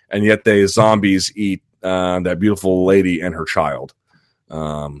die, and yet they zombies eat that beautiful lady and her child.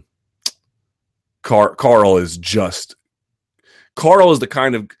 Carl is the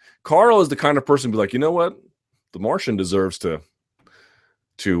kind of person to be like, you know what? The Martian deserves to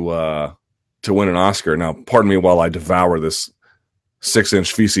win an Oscar. Now, pardon me while I devour this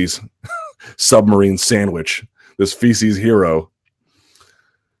 6-inch feces submarine sandwich, this feces hero.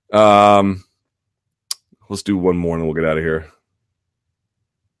 Let's do one more and then we'll get out of here.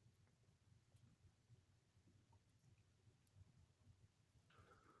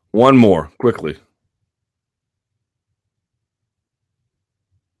 One more, quickly.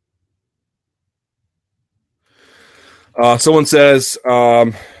 Someone says,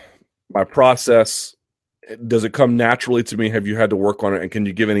 my process, does it come naturally to me? Have you had to work on it? And can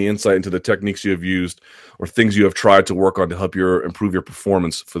you give any insight into the techniques you have used or things you have tried to work on to help improve your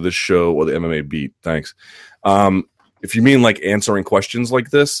performance for this show or the MMA beat? Thanks. If you mean like answering questions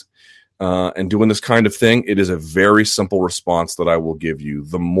like this and doing this kind of thing, it is a very simple response that I will give you.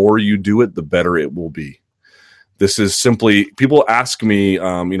 The more you do it, the better it will be. This is simply, people ask me,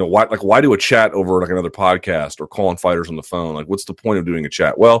 why do a chat over like another podcast or calling fighters on the phone? Like, what's the point of doing a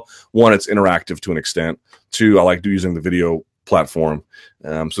chat? Well, one, it's interactive to an extent. Two, I like using the video platform.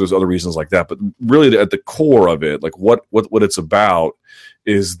 So there's other reasons like that. But really, at the core of it, like what it's about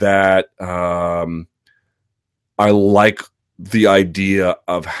is that I like the idea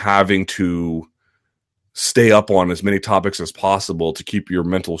of having to stay up on as many topics as possible to keep your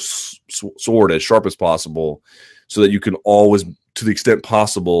mental sword as sharp as possible, so that you can always, to the extent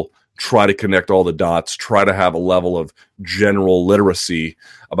possible, try to connect all the dots, try to have a level of general literacy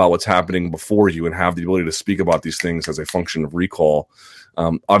about what's happening before you, and have the ability to speak about these things as a function of recall.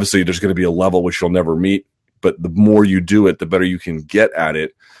 Obviously, there's going to be a level which you'll never meet, but the more you do it, the better you can get at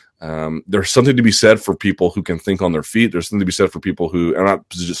it. There's something to be said for people who can think on their feet. There's something to be said for people who, I'm not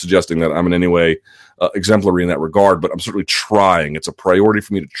suggesting that I'm in any way exemplary in that regard, but I'm certainly trying. It's a priority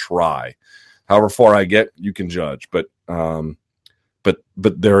for me to try. However far I get, you can judge. But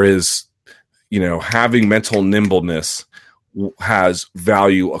there is, having mental nimbleness has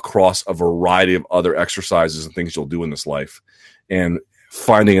value across a variety of other exercises and things you'll do in this life. And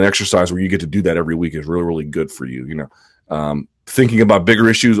finding an exercise where you get to do that every week is really, really good for you. Thinking about bigger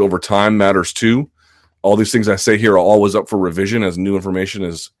issues over time matters too. All these things I say here are always up for revision as new information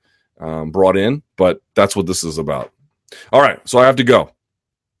is brought in, but that's what this is about. All right, so I have to go.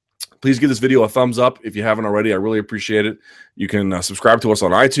 Please give this video a thumbs up if you haven't already. I really appreciate it. You can subscribe to us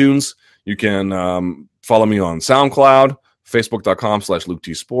on iTunes. You can follow me on SoundCloud, Facebook.com/Luke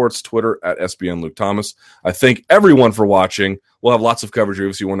T Sports, Twitter @SBN Luke Thomas. I thank everyone for watching. We'll have lots of coverage of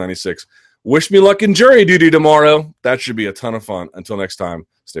UFC 196. Wish me luck in jury duty tomorrow. That should be a ton of fun. Until next time,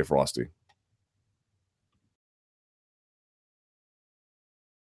 stay frosty.